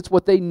 everybody gets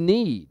what they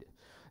need.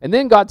 And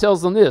then God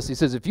tells them this. He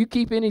says, if you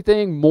keep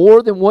anything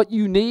more than what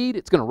you need,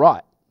 it's going to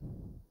rot.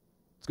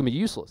 It's going to be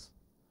useless.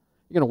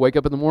 You're going to wake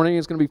up in the morning and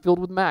it's going to be filled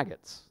with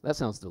maggots. That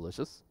sounds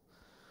delicious.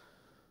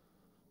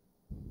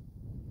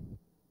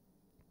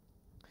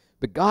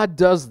 But God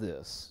does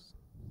this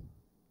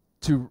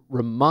to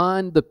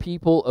remind the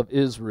people of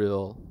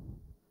Israel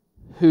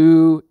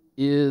who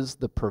is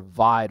the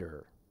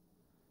provider,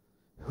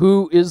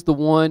 Who is the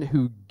one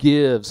who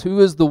gives? Who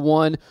is the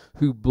one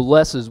who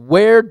blesses?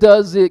 Where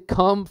does it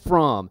come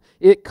from?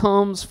 It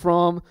comes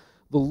from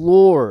the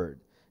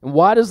Lord. And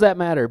why does that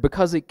matter?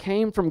 Because it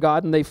came from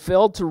God, and they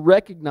failed to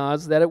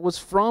recognize that it was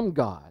from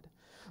God.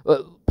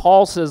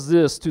 Paul says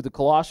this to the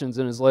Colossians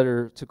in his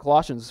letter to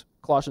Colossians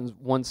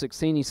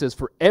 1:16. He says,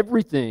 "For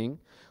everything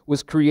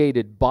was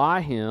created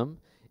by him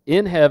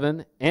in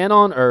heaven and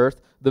on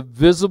earth, the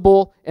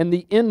visible and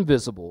the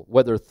invisible,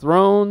 whether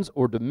thrones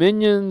or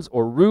dominions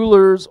or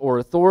rulers or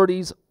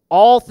authorities,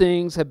 all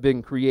things have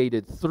been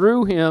created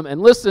through him,"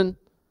 and listen,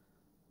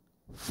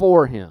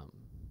 for him.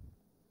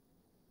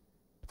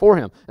 For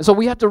him. And so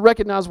we have to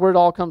recognize where it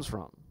all comes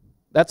from.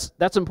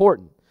 That's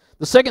important.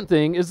 The second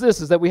thing is this,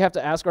 is that we have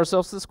to ask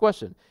ourselves this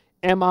question: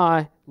 am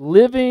I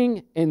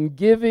living and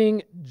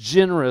giving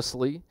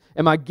generously?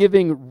 Am I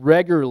giving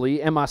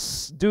regularly? Am I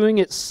doing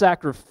it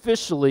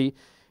sacrificially?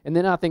 And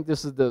then I think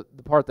this is the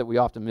part that we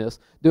often miss.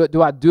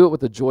 Do I do it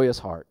with a joyous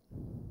heart?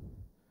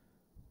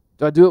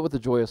 Do I do it with a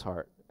joyous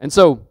heart? And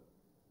so,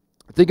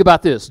 think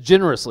about this,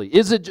 generously.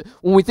 Is it,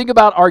 when we think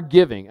about our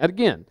giving, and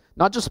again,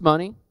 not just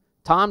money,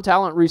 time,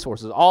 talent,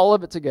 resources, all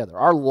of it together,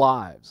 our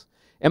lives.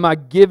 Am I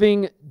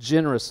giving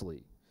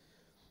generously?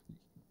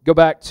 Go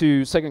back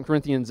to 2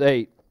 Corinthians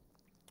 8.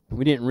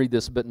 We didn't read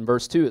this, but in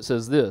verse 2 it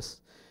says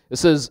this. It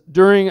says,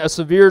 "During a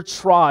severe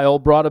trial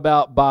brought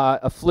about by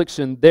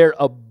affliction, their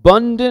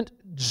abundant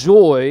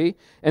joy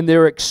and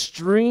their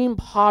extreme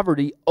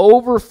poverty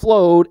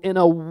overflowed in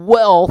a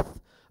wealth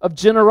of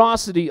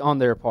generosity on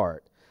their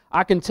part.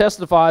 I can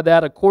testify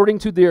that according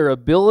to their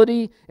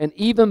ability and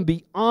even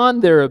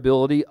beyond their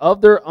ability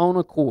of their own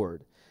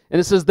accord." And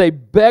it says they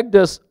begged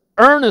us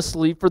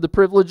earnestly for the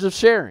privilege of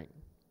sharing.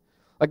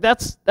 Like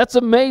that's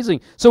amazing.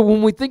 So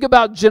when we think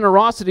about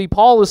generosity,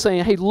 Paul is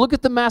saying, hey, look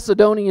at the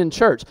Macedonian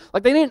church.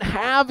 Like they didn't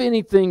have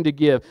anything to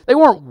give. They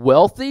weren't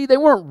wealthy. They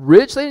weren't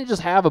rich. They didn't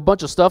just have a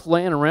bunch of stuff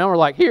laying around. We're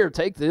like, here,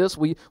 take this.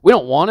 We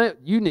don't want it.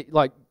 You need,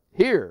 like,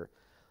 here.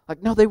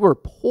 Like, no, they were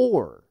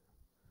poor.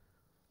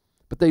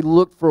 But they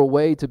looked for a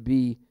way to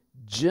be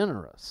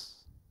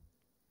generous.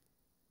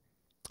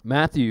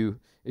 Matthew,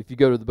 if you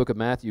go to the book of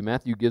Matthew,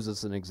 Matthew gives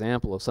us an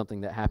example of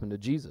something that happened to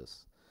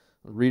Jesus.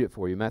 I'll read it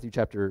for you. Matthew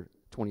chapter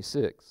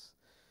 26.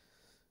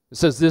 It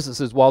says this, it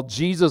says, "While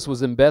Jesus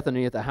was in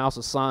Bethany at the house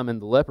of Simon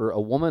the leper, a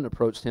woman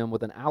approached him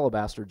with an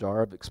alabaster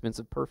jar of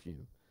expensive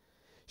perfume.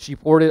 She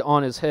poured it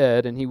on his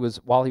head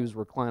while he was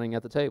reclining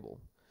at the table.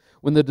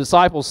 When the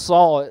disciples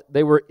saw it,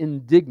 they were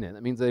indignant."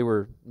 That means they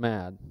were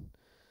mad.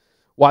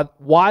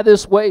 Why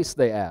this waste,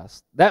 they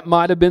asked. That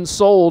might have been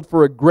sold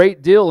for a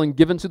great deal and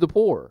given to the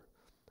poor.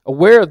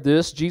 Aware of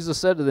this, Jesus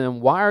said to them,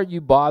 "Why are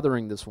you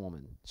bothering this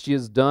woman? She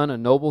has done a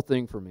noble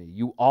thing for me.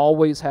 You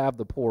always have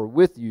the poor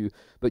with you,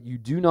 but you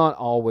do not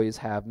always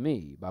have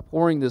me. By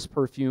pouring this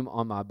perfume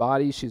on my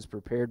body, she has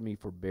prepared me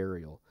for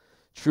burial.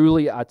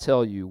 Truly, I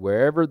tell you,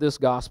 wherever this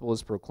gospel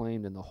is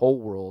proclaimed in the whole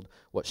world,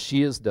 what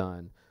she has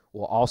done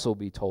will also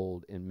be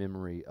told in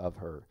memory of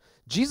her."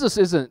 Jesus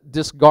isn't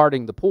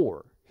discarding the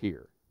poor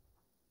here.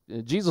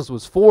 Jesus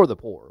was for the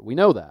poor. We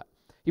know that.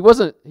 He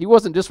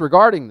wasn't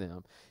disregarding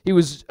them. He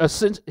was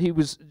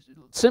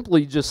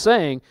simply just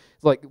saying,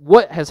 like,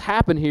 what has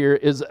happened here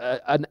is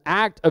an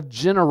act of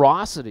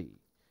generosity.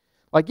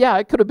 Like, yeah,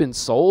 it could have been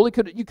sold.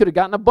 You could have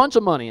gotten a bunch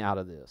of money out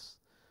of this.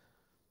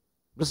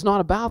 But it's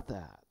not about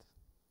that.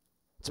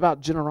 It's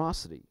about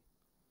generosity.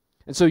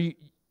 And so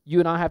you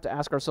and I have to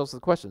ask ourselves the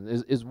question,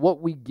 is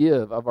what we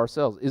give of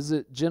ourselves, is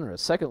it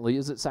generous? Secondly,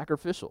 is it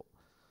sacrificial?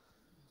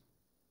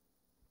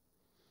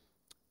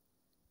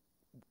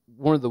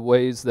 One of the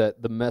ways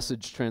that the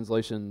Message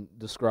translation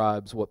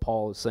describes what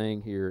Paul is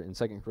saying here in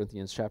 2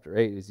 Corinthians chapter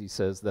 8 is he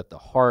says that the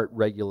heart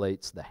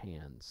regulates the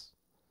hands.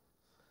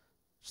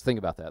 Just think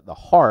about that. The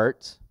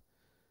heart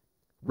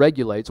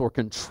regulates or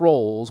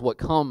controls what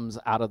comes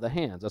out of the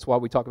hands. That's why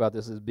we talk about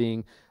this as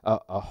being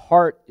a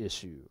heart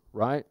issue,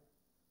 right?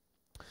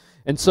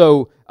 And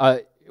so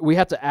we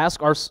have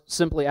to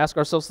simply ask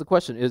ourselves the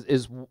question,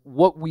 is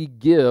what we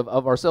give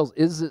of ourselves,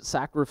 is it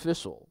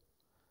sacrificial?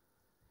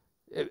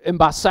 And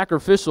by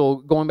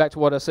sacrificial, going back to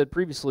what I said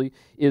previously,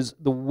 is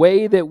the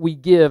way that we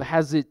give,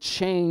 has it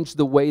changed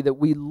the way that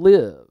we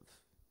live?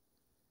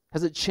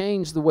 Has it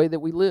changed the way that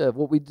we live,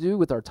 what we do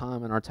with our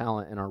time and our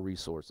talent and our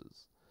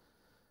resources?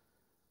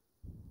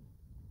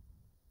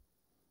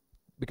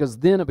 Because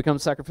then it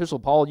becomes sacrificial.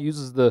 Paul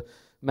uses the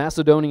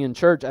Macedonian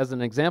church as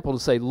an example to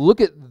say, look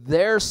at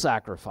their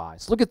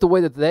sacrifice. Look at the way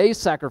that they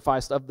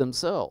sacrificed of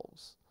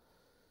themselves.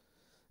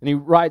 And he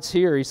writes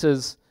here, he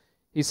says,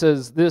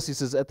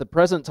 at the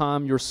present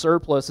time your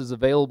surplus is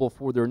available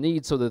for their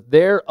needs, so that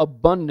their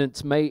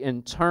abundance may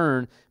in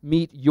turn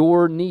meet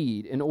your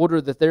need, in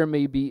order that there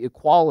may be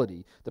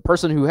equality. The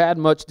person who had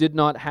much did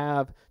not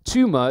have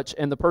too much,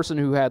 and the person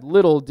who had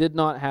little did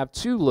not have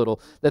too little,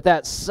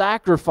 that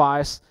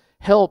sacrifice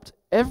helped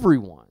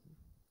everyone.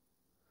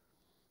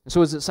 And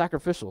so is it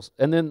sacrificial?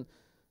 And then,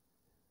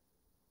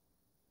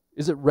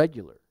 is it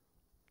regular?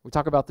 We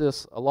talk about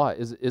this a lot.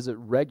 Is it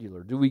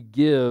regular? Do we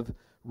give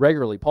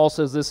regularly? Paul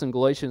says this in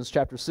Galatians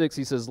chapter 6.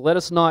 He says, "Let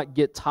us not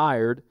get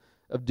tired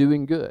of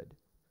doing good.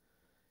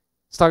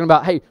 It's talking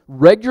about, hey,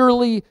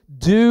 regularly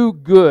do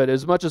good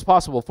as much as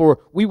possible, for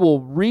we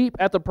will reap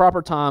at the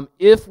proper time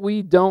if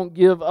we don't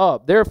give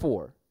up.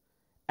 Therefore,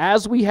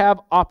 as we have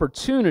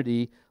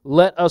opportunity,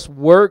 let us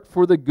work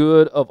for the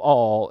good of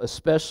all,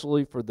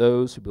 especially for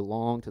those who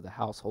belong to the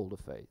household of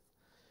faith.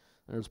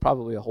 There's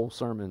probably a whole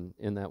sermon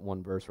in that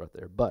one verse right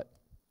there, but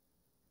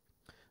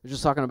we're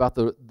just talking about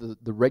the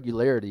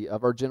regularity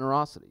of our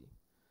generosity.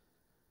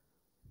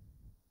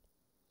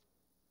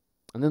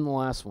 And then the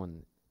last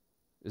one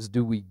is,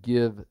 do we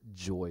give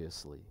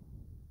joyously?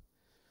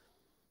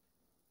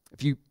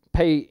 If you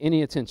pay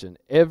any attention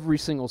every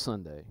single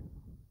Sunday,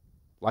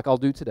 like I'll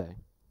do today,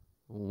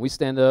 when we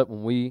stand up,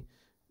 when we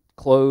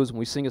close, when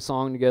we sing a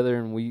song together,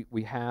 and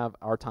we have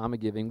our time of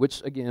giving,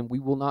 which again, we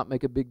will not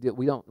make a big deal.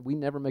 We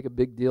never make a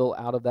big deal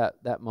out of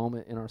that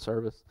moment in our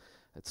service.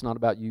 It's not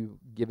about you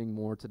giving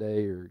more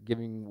today or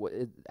giving what,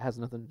 it has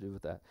nothing to do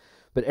with that.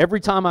 But every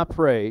time I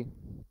pray,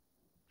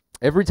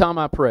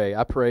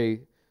 I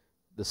pray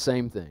the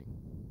same thing.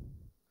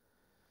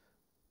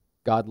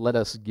 God, let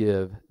us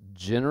give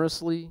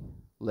generously,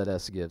 let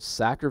us give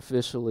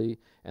sacrificially,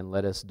 and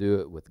let us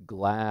do it with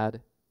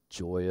glad,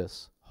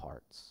 joyous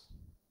hearts.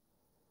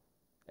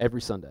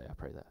 Every Sunday I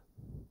pray that.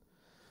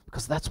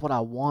 Because that's what I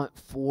want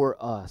for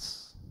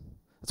us.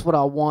 That's what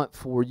I want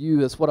for you.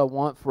 That's what I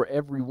want for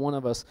every one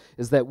of us,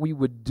 is that we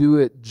would do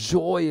it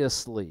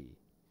joyously.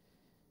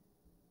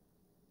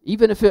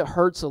 Even if it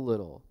hurts a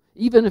little,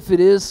 even if it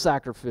is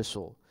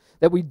sacrificial,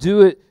 that we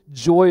do it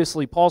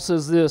joyously. Paul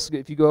says this,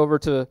 if you go over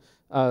to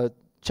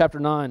chapter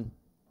 9,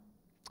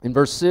 in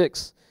verse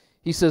 6,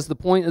 he says, the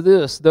point of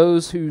this,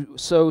 those who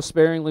sow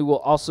sparingly will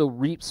also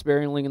reap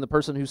sparingly, and the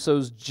person who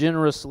sows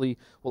generously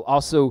will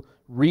also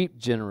reap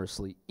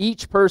generously.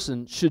 Each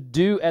person should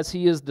do as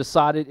he has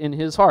decided in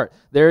his heart.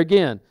 There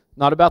again,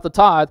 not about the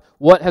tithe.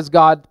 What has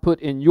God put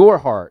in your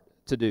heart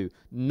to do?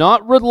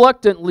 Not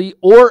reluctantly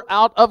or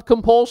out of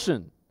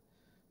compulsion.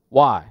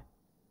 Why?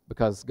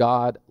 Because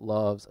God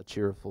loves a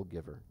cheerful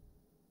giver.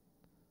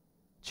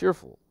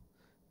 Cheerful.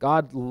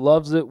 God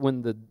loves it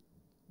when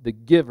the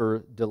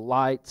giver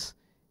delights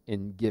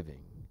in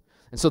giving.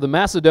 And so the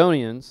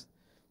Macedonians,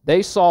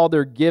 they saw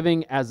their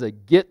giving as a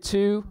get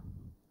to,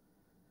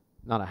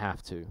 not a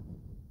have to.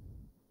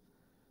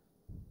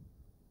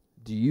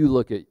 Do you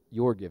look at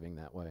your giving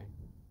that way?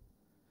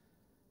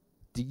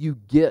 Do you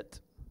get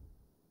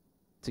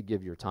to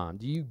give your time?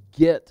 Do you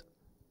get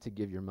to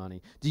give your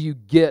money? Do you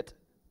get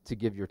to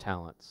give your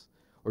talents?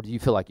 Or do you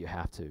feel like you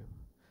have to?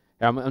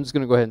 I'm just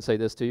going to go ahead and say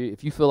this to you.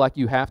 If you feel like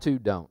you have to,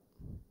 don't.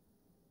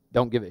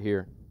 Don't give it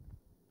here.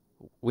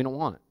 We don't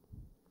want it.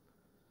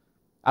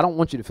 I don't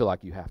want you to feel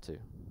like you have to.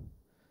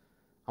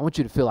 I want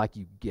you to feel like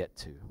you get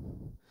to.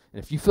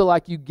 And if you feel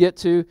like you get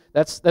to,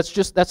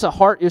 that's a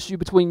heart issue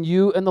between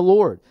you and the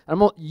Lord.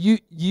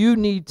 You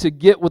need to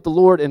get with the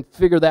Lord and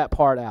figure that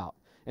part out.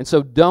 And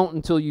so don't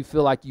until you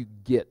feel like you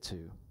get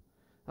to.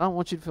 I don't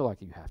want you to feel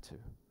like you have to.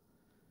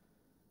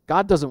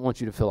 God doesn't want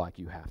you to feel like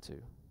you have to.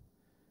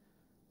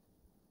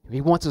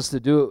 He wants us to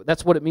do it.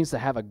 That's what it means to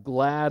have a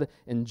glad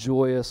and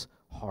joyous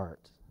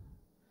heart.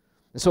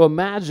 And so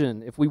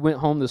imagine if we went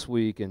home this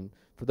week, and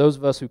for those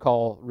of us who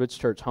call Ridge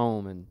Church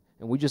home, and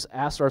we just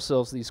asked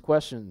ourselves these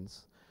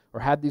questions or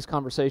had these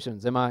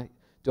conversations.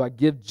 Do I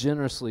give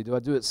generously? Do I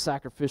do it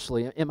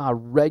sacrificially? Am I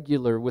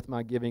regular with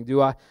my giving?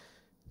 Do I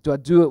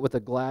do it with a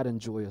glad and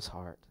joyous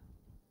heart?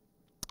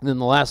 And then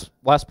the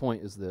last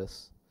point is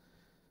this.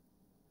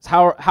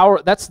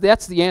 That's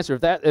the answer.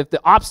 If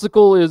the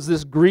obstacle is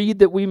this greed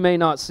that we may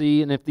not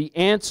see, and if the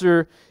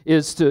answer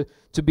is to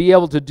be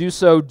able to do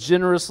so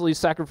generously,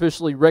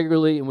 sacrificially,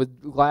 regularly, and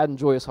with glad and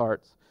joyous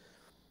hearts,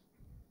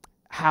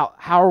 how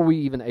are we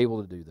even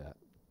able to do that?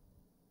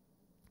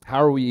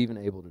 How are we even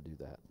able to do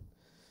that?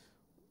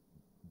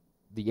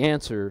 The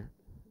answer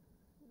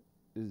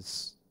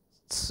is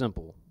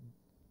simple.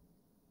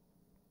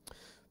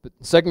 But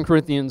 2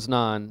 Corinthians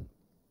 9,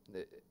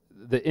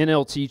 the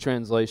NLT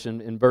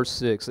translation in verse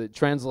 6, it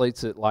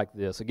translates it like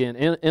this. Again,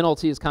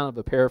 NLT is kind of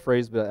a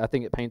paraphrase, but I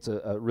think it paints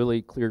a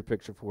really clear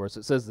picture for us.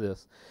 It says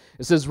this.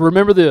 It says,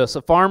 remember this,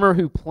 a farmer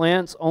who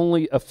plants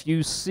only a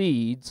few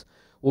seeds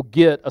will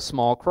get a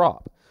small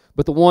crop.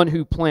 But the one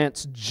who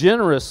plants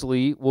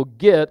generously will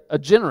get a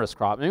generous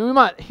crop. And we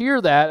might hear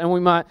that and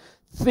we might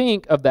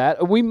think of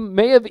that. We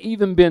may have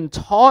even been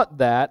taught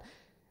that,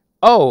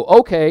 oh,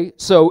 okay,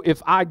 so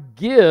if I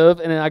give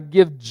and I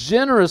give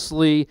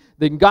generously,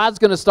 then God's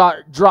going to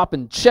start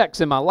dropping checks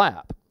in my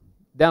lap,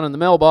 down in the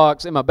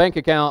mailbox, in my bank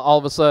account all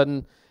of a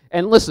sudden.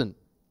 And listen,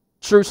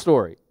 true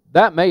story,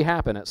 that may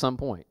happen at some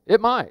point.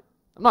 It might.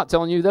 I'm not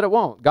telling you that it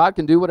won't. God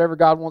can do whatever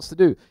God wants to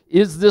do.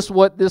 Is this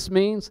what this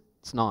means?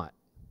 It's not.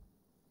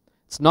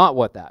 It's not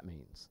what that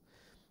means.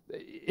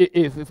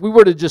 If we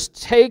were to just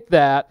take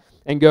that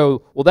and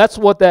go, well, that's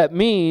what that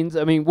means.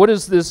 I mean, what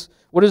is this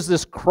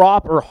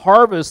crop or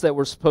harvest that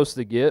we're supposed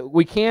to get?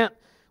 We can't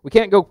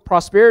go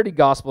prosperity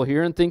gospel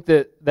here and think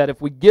that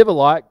if we give a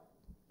lot,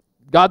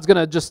 God's going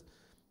to just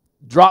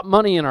drop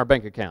money in our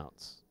bank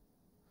accounts.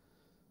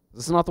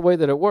 This is not the way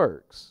that it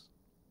works.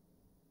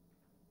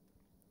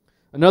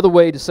 Another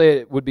way to say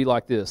it would be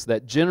like this,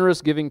 that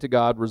generous giving to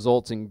God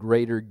results in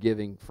greater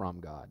giving from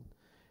God.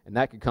 And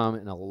that could come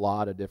in a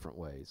lot of different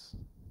ways.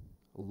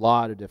 A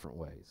lot of different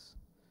ways.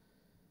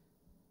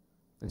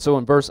 And so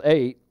in verse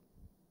 8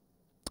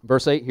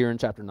 here in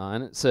chapter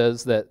 9, it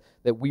says that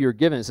we are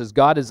given. It says,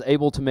 God is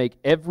able to make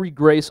every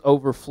grace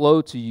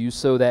overflow to you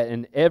so that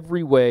in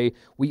every way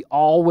we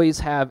always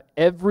have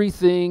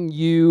everything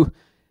you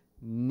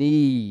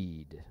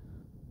need.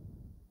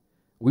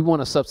 We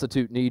want to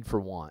substitute need for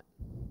want.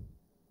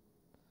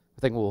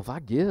 I think, well, if I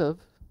give,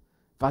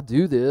 if I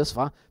do this,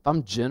 if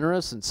I'm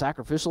generous and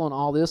sacrificial and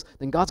all this,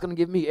 then God's going to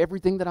give me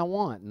everything that I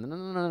want.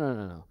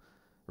 No.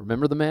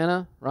 Remember the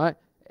manna, right?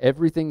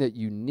 Everything that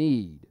you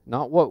need,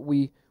 not what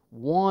we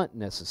want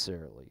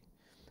necessarily.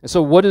 And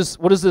so what is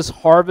this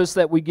harvest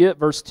that we get?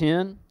 Verse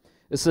 10,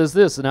 it says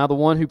this, "And now the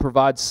one who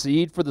provides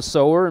seed for the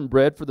sower and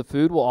bread for the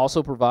food will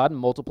also provide and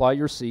multiply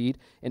your seed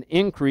and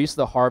increase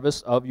the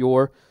harvest of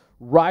your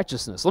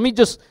righteousness."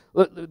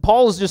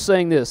 Paul is just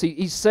saying this.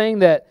 He's saying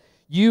that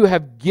you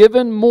have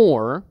given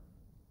more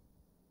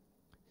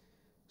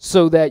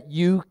so that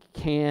you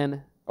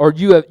can, or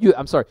you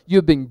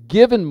have been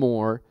given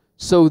more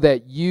so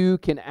that you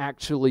can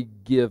actually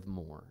give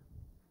more.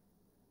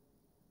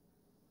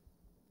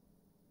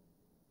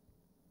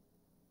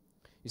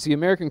 You see,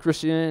 American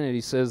Christianity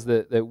says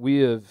that we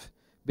have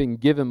been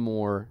given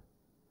more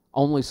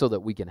only so that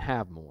we can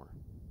have more.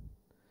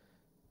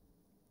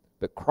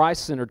 But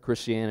Christ-centered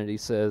Christianity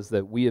says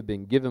that we have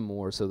been given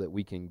more so that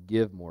we can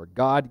give more.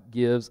 God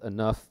gives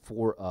enough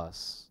for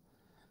us.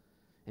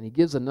 And He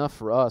gives enough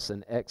for us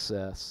in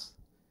excess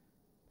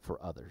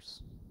for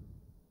others.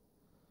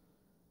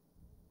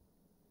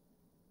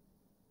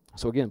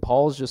 So again,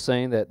 Paul is just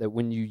saying that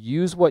when you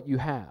use what you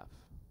have,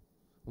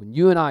 when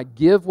you and I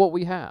give what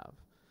we have,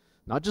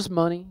 not just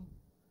money,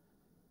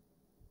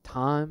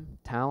 time,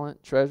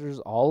 talent, treasures,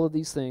 all of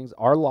these things,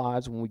 our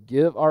lives, when we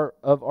give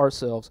of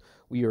ourselves,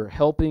 we are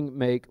helping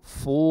make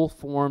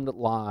full-formed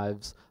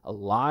lives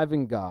alive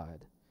in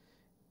God,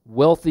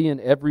 wealthy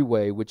in every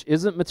way, which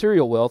isn't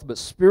material wealth, but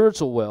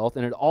spiritual wealth,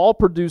 and it all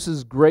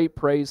produces great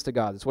praise to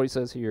God. That's what he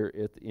says here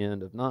at the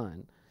end of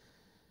 9.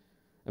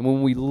 And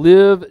when we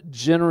live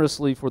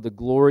generously for the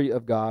glory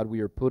of God, we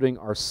are putting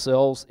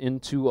ourselves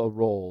into a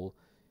role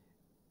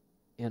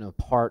in a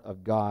part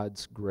of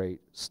God's great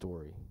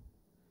story.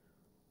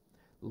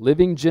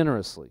 Living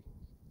generously,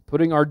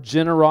 putting our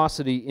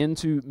generosity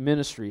into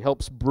ministry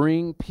helps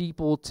bring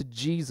people to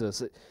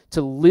Jesus,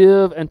 to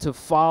live and to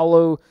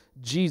follow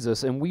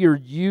Jesus. And we are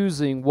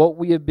using what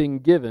we have been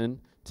given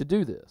to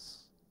do this.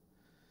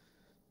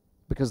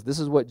 Because this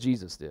is what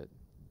Jesus did.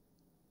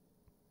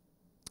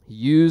 He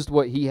used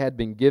what he had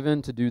been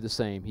given to do the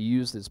same. He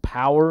used his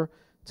power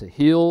to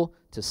heal,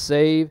 to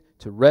save,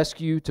 to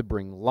rescue, to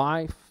bring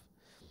life.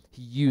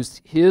 He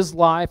used his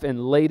life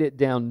and laid it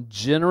down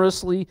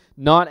generously,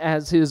 not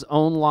as his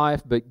own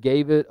life, but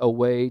gave it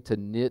away to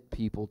knit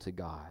people to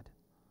God.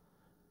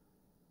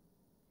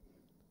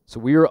 So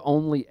we are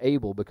only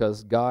able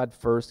because God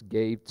first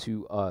gave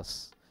to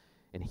us,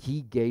 and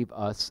he gave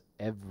us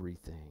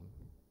everything.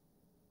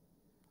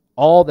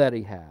 All that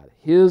he had,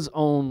 his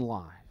own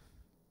life.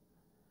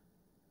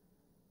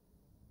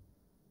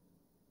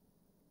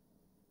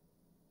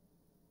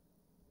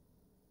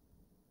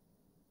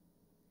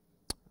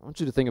 I want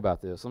you to think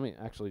about this. Let me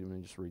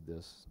just read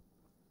this.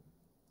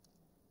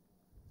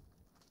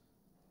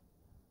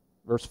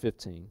 Verse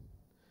 15.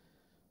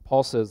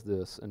 Paul says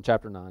this in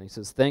chapter 9. He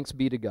says, "Thanks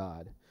be to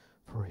God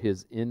for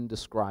his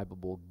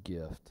indescribable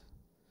gift."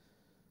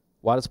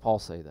 Why does Paul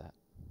say that?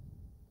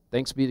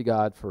 Thanks be to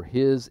God for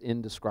his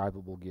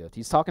indescribable gift.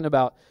 He's talking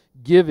about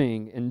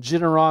giving and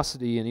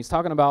generosity, and he's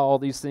talking about all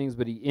these things,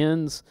 but he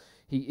ends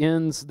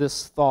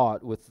this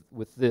thought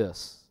with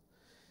this.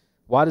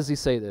 Why does he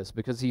say this?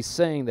 Because he's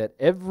saying that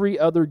every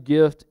other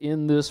gift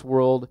in this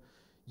world,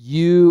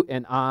 you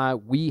and I,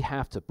 we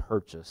have to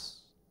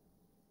purchase.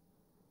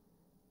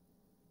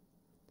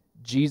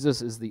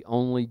 Jesus is the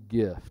only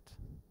gift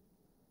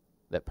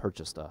that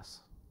purchased us.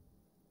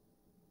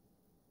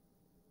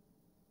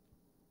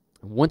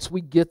 And once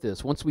we get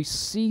this, once we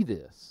see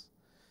this,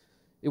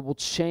 it will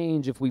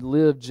change if we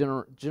live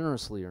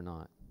generously or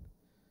not.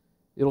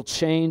 It'll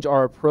change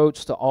our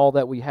approach to all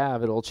that we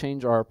have. It'll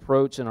change our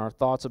approach and our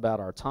thoughts about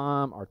our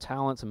time, our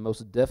talents, and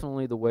most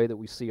definitely the way that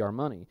we see our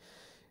money.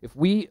 If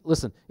we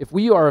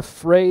are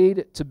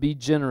afraid to be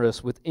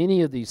generous with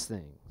any of these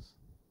things,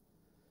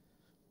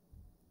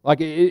 like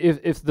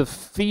if the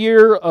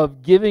fear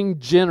of giving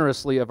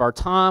generously of our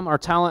time, our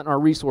talent, and our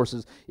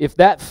resources, if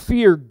that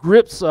fear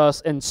grips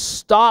us and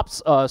stops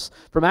us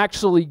from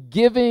actually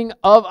giving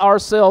of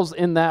ourselves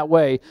in that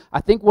way, I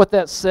think what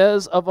that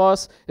says of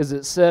us is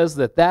it says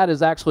that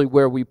is actually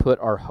where we put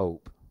our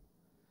hope.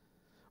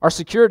 Our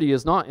security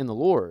is not in the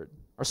Lord.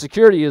 Our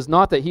security is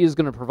not that he is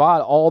going to provide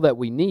all that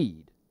we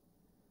need.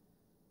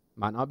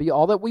 Might not be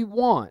all that we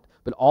want,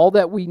 but all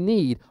that we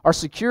need. Our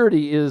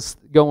security is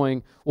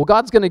going, well,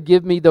 God's going to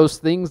give me those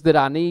things that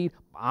I need.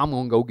 I'm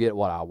going to go get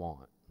what I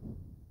want.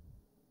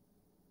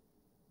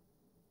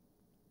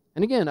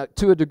 And again,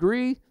 to a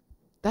degree,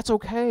 That's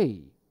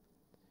okay.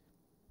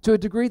 To a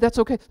degree, that's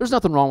okay. There's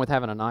nothing wrong with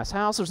having a nice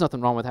house. There's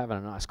nothing wrong with having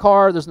a nice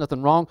car. There's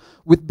nothing wrong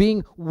with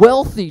being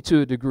wealthy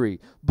to a degree.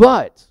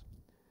 But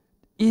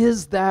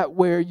is that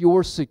where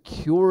your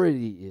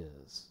security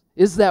is?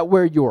 Is that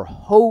where your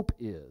hope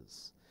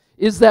is?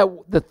 Is that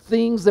the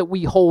things that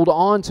we hold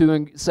on to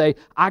and say,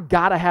 I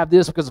got to have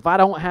this because if I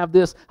don't have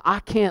this, I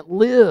can't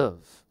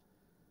live?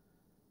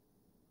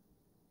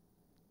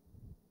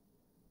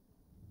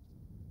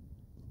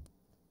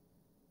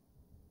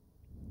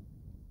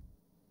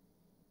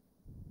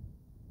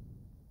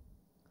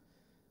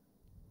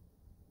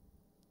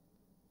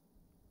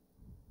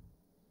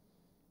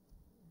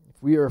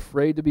 We are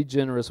afraid to be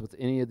generous with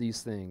any of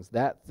these things.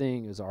 That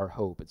thing is our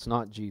hope. It's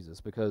not Jesus,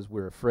 because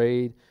we're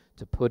afraid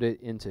to put it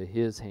into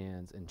His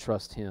hands and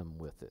trust Him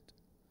with it.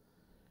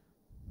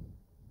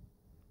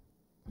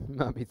 You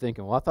might be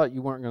thinking, well, I thought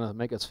you weren't going to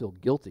make us feel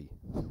guilty.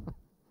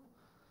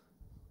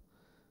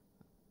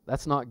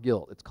 That's not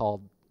guilt. It's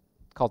called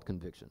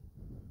conviction.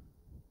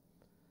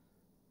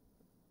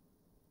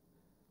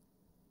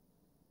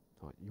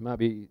 You might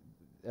be,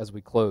 as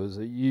we close,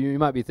 you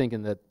might be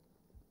thinking that,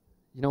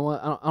 you know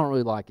what, I don't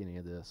really like any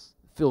of this.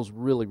 It feels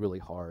really, really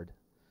hard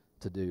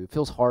to do. It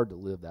feels hard to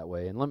live that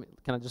way. And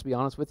can I just be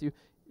honest with you?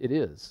 It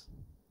is.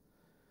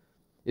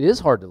 It is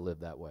hard to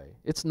live that way.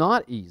 It's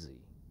not easy.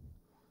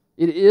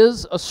 It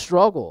is a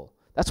struggle.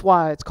 That's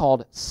why it's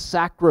called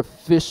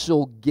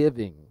sacrificial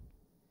giving.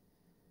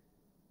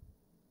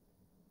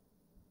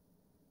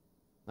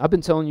 I've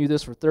been telling you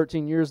this for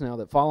 13 years now,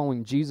 that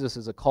following Jesus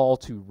is a call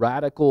to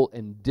radical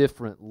and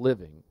different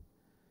living.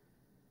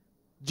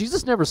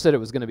 Jesus never said it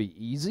was going to be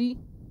easy.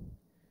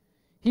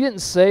 He didn't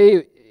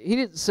say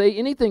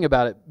anything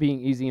about it being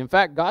easy. In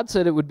fact, God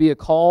said it would be a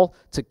call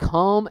to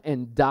come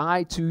and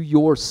die to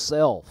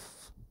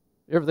yourself.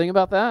 You ever think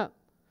about that?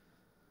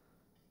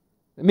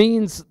 It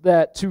means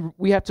that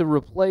we have to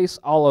replace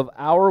all of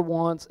our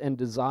wants and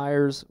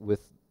desires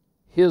with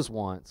His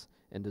wants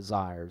and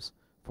desires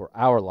for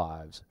our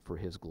lives, for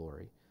His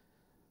glory.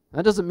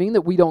 That doesn't mean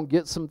that we don't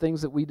get some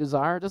things that we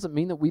desire. It doesn't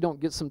mean that we don't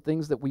get some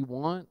things that we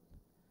want.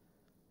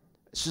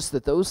 It's just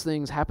that those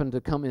things happen to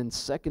come in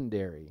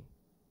secondary.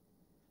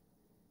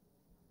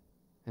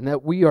 And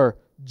that we are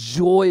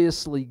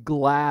joyously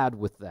glad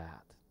with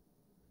that.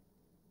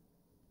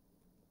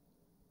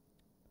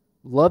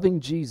 Loving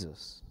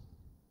Jesus,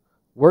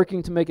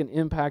 working to make an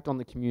impact on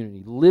the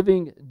community,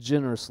 living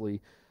generously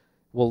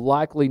will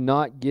likely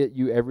not get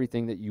you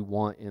everything that you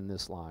want in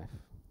this life.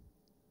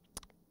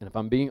 And if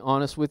I'm being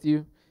honest with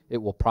you, it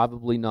will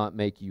probably not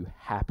make you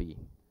happy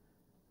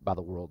by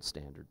the world's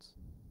standards.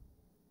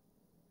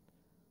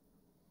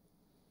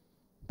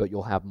 But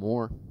you'll have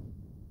more.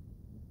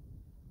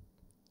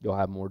 You'll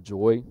have more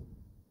joy.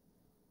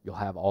 You'll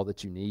have all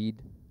that you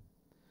need.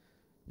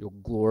 You'll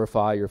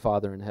glorify your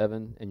Father in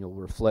heaven, and you'll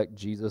reflect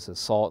Jesus as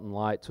salt and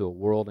light to a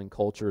world and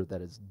culture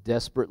that is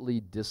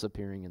desperately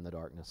disappearing in the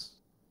darkness.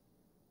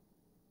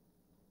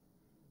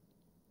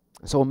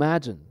 So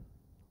imagine,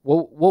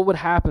 what would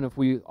happen if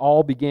we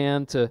all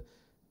began to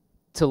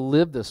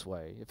live this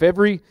way? If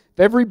every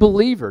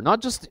believer,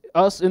 not just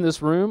us in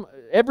this room,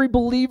 every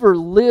believer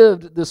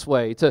lived this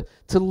way, to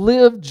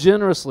live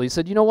generously,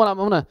 said, you know what, I'm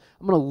gonna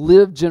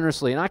live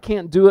generously, and I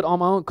can't do it on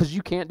my own, because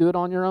you can't do it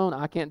on your own.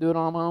 I can't do it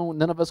on my own.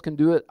 None of us can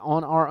do it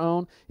on our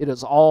own. It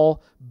is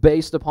all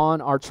based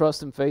upon our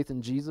trust and faith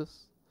in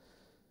Jesus.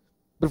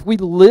 But if we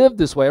live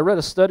this way, I read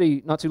a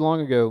study not too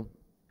long ago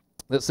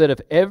that said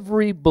if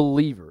every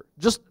believer,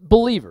 just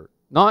believer,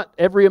 not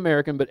every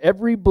American, but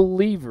every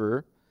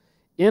believer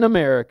in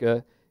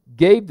America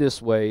gave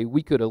this way,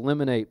 we could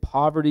eliminate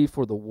poverty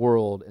for the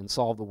world and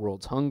solve the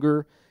world's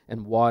hunger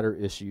and water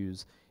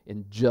issues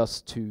in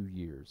just 2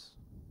 years.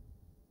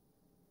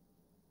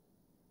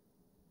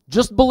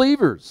 Just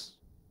believers.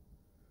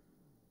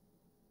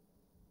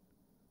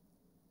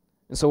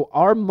 And so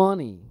our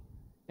money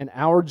and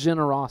our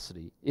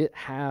generosity, it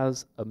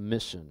has a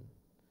mission.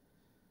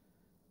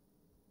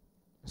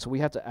 So we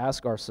have to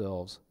ask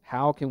ourselves,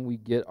 how can we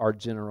get our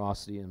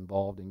generosity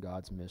involved in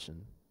God's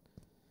mission?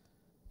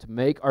 To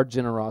make our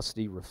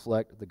generosity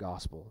reflect the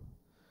gospel.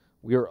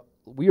 We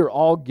are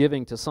all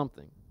giving to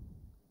something.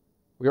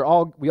 We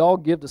all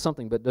give to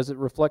something, but does it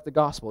reflect the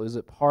gospel? Is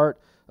it part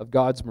of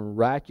God's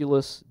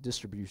miraculous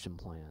distribution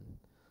plan?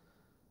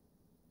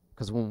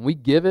 Because when we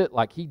give it,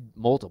 like He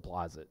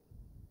multiplies it.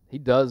 He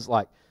does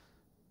like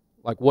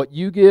what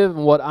you give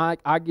and what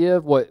I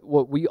give,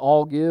 what we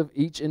all give,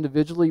 each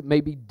individually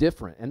may be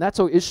different. And that's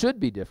it should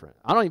be different.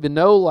 I don't even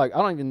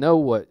know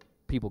what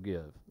people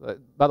give.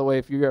 By the way,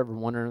 if you're ever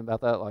wondering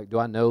about that, do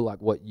I know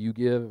what you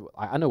give?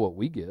 I know what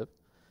we give.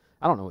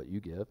 I don't know what you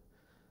give.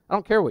 I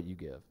don't care what you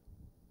give.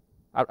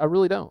 I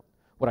really don't.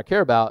 What I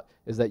care about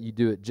is that you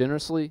do it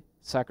generously,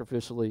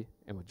 sacrificially,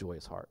 and with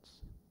joyous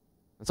hearts.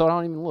 And so I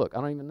don't even look.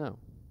 I don't even know.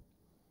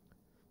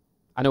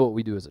 I know what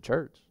we do as a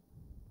church.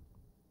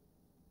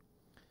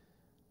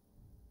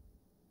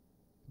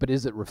 But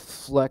is it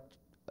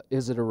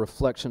a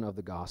reflection of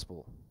the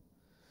gospel?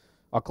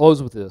 I'll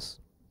close with this.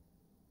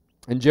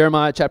 In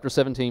Jeremiah chapter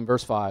 17,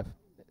 verse 5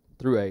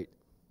 through 8,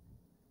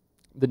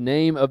 the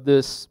name of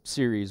this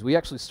series, we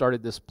actually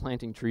started this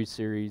Planting Trees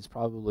series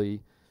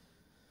probably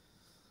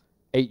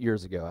 8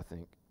 years ago, I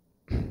think.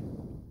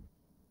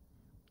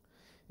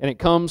 And it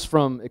comes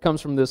from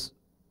this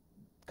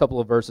couple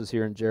of verses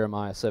here in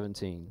Jeremiah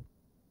 17.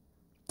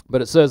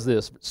 But it says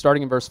this,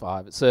 starting in verse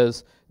 5, it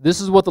says, "This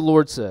is what the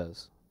Lord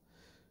says.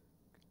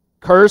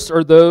 Cursed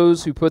are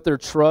those who put their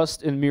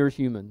trust in mere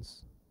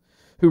humans,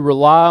 who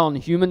rely on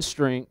human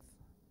strength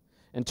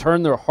and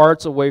turn their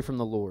hearts away from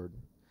the Lord.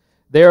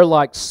 They are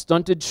like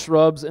stunted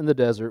shrubs in the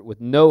desert with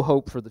no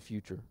hope for the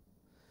future.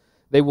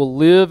 They will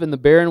live in the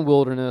barren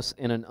wilderness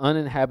in an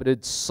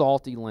uninhabited,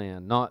 salty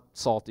land." Not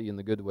salty in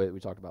the good way that we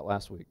talked about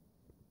last week.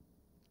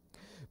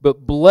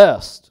 "But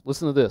blessed,"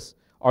 listen to this,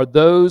 "are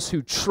those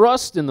who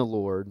trust in the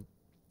Lord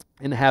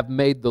and have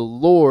made the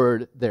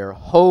Lord their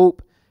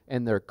hope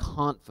and their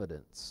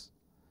confidence.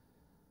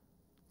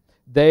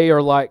 They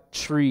are like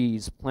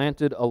trees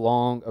planted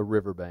along a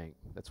riverbank."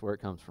 That's where it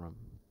comes from.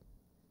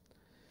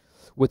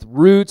 "With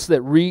roots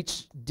that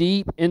reach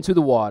deep into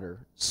the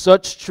water.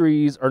 Such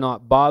trees are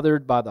not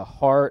bothered by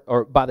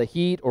the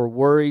heat or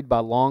worried by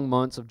long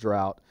months of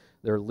drought.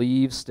 Their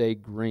leaves stay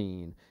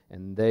green,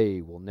 and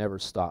they will never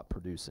stop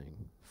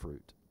producing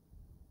fruit."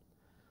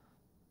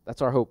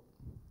 That's our hope.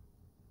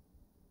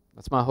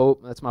 That's my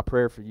hope. That's my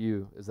prayer for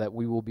you, is that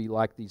we will be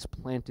like these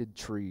planted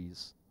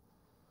trees.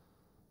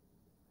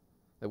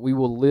 That we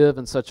will live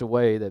in such a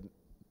way that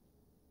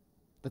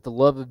the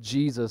love of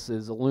Jesus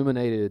is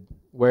illuminated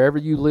wherever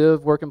you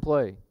live, work, and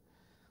play.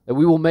 That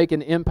we will make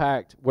an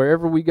impact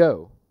wherever we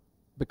go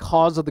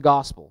because of the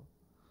gospel.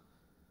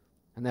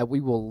 And that we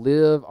will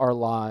live our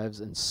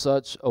lives in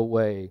such a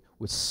way,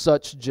 with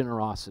such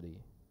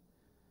generosity,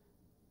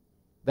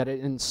 that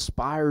it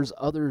inspires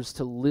others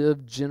to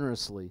live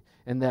generously.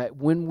 And that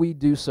when we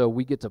do so,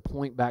 we get to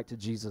point back to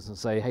Jesus and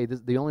say, hey,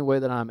 the only way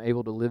that I'm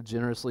able to live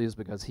generously is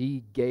because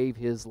He gave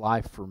His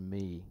life for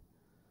me.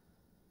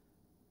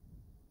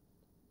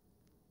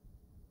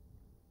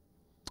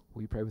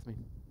 Will you pray with me?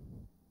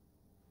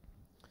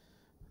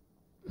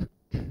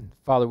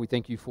 Father, we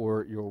thank you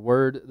for your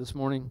word this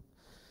morning.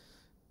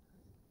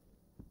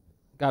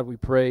 God, we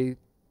pray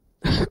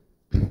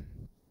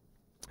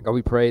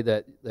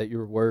that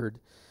your word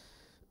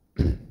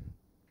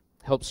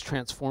helps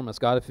transform us.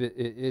 God,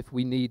 if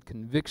we need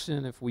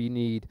conviction, if we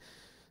need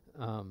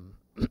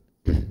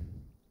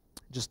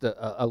just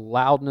a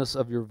loudness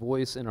of your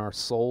voice in our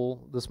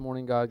soul this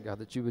morning, God,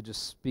 that you would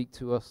just speak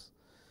to us.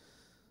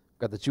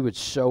 God, that you would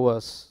show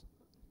us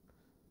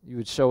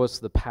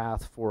the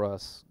path for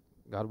us.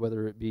 God,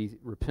 whether it be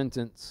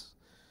repentance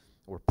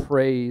or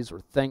praise or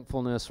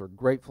thankfulness or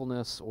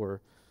gratefulness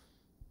or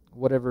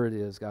whatever it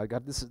is, God,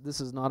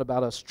 this is not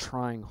about us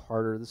trying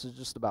harder. This is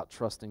just about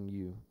trusting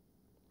you.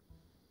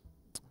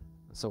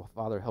 So,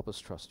 Father, help us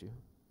trust you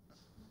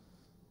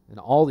in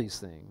all these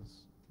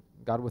things.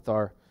 God, with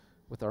our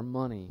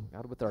money,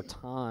 God, with our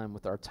time,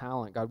 with our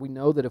talent. God, we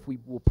know that if we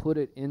will put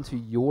it into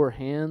your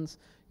hands,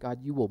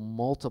 God, you will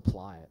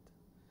multiply it.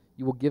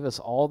 You will give us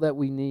all that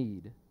we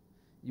need.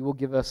 You will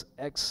give us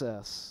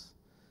excess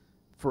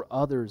for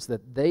others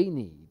that they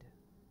need.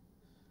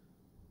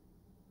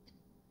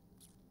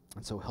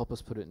 And so help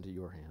us put it into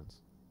your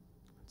hands.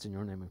 It's in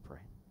your name we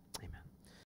pray.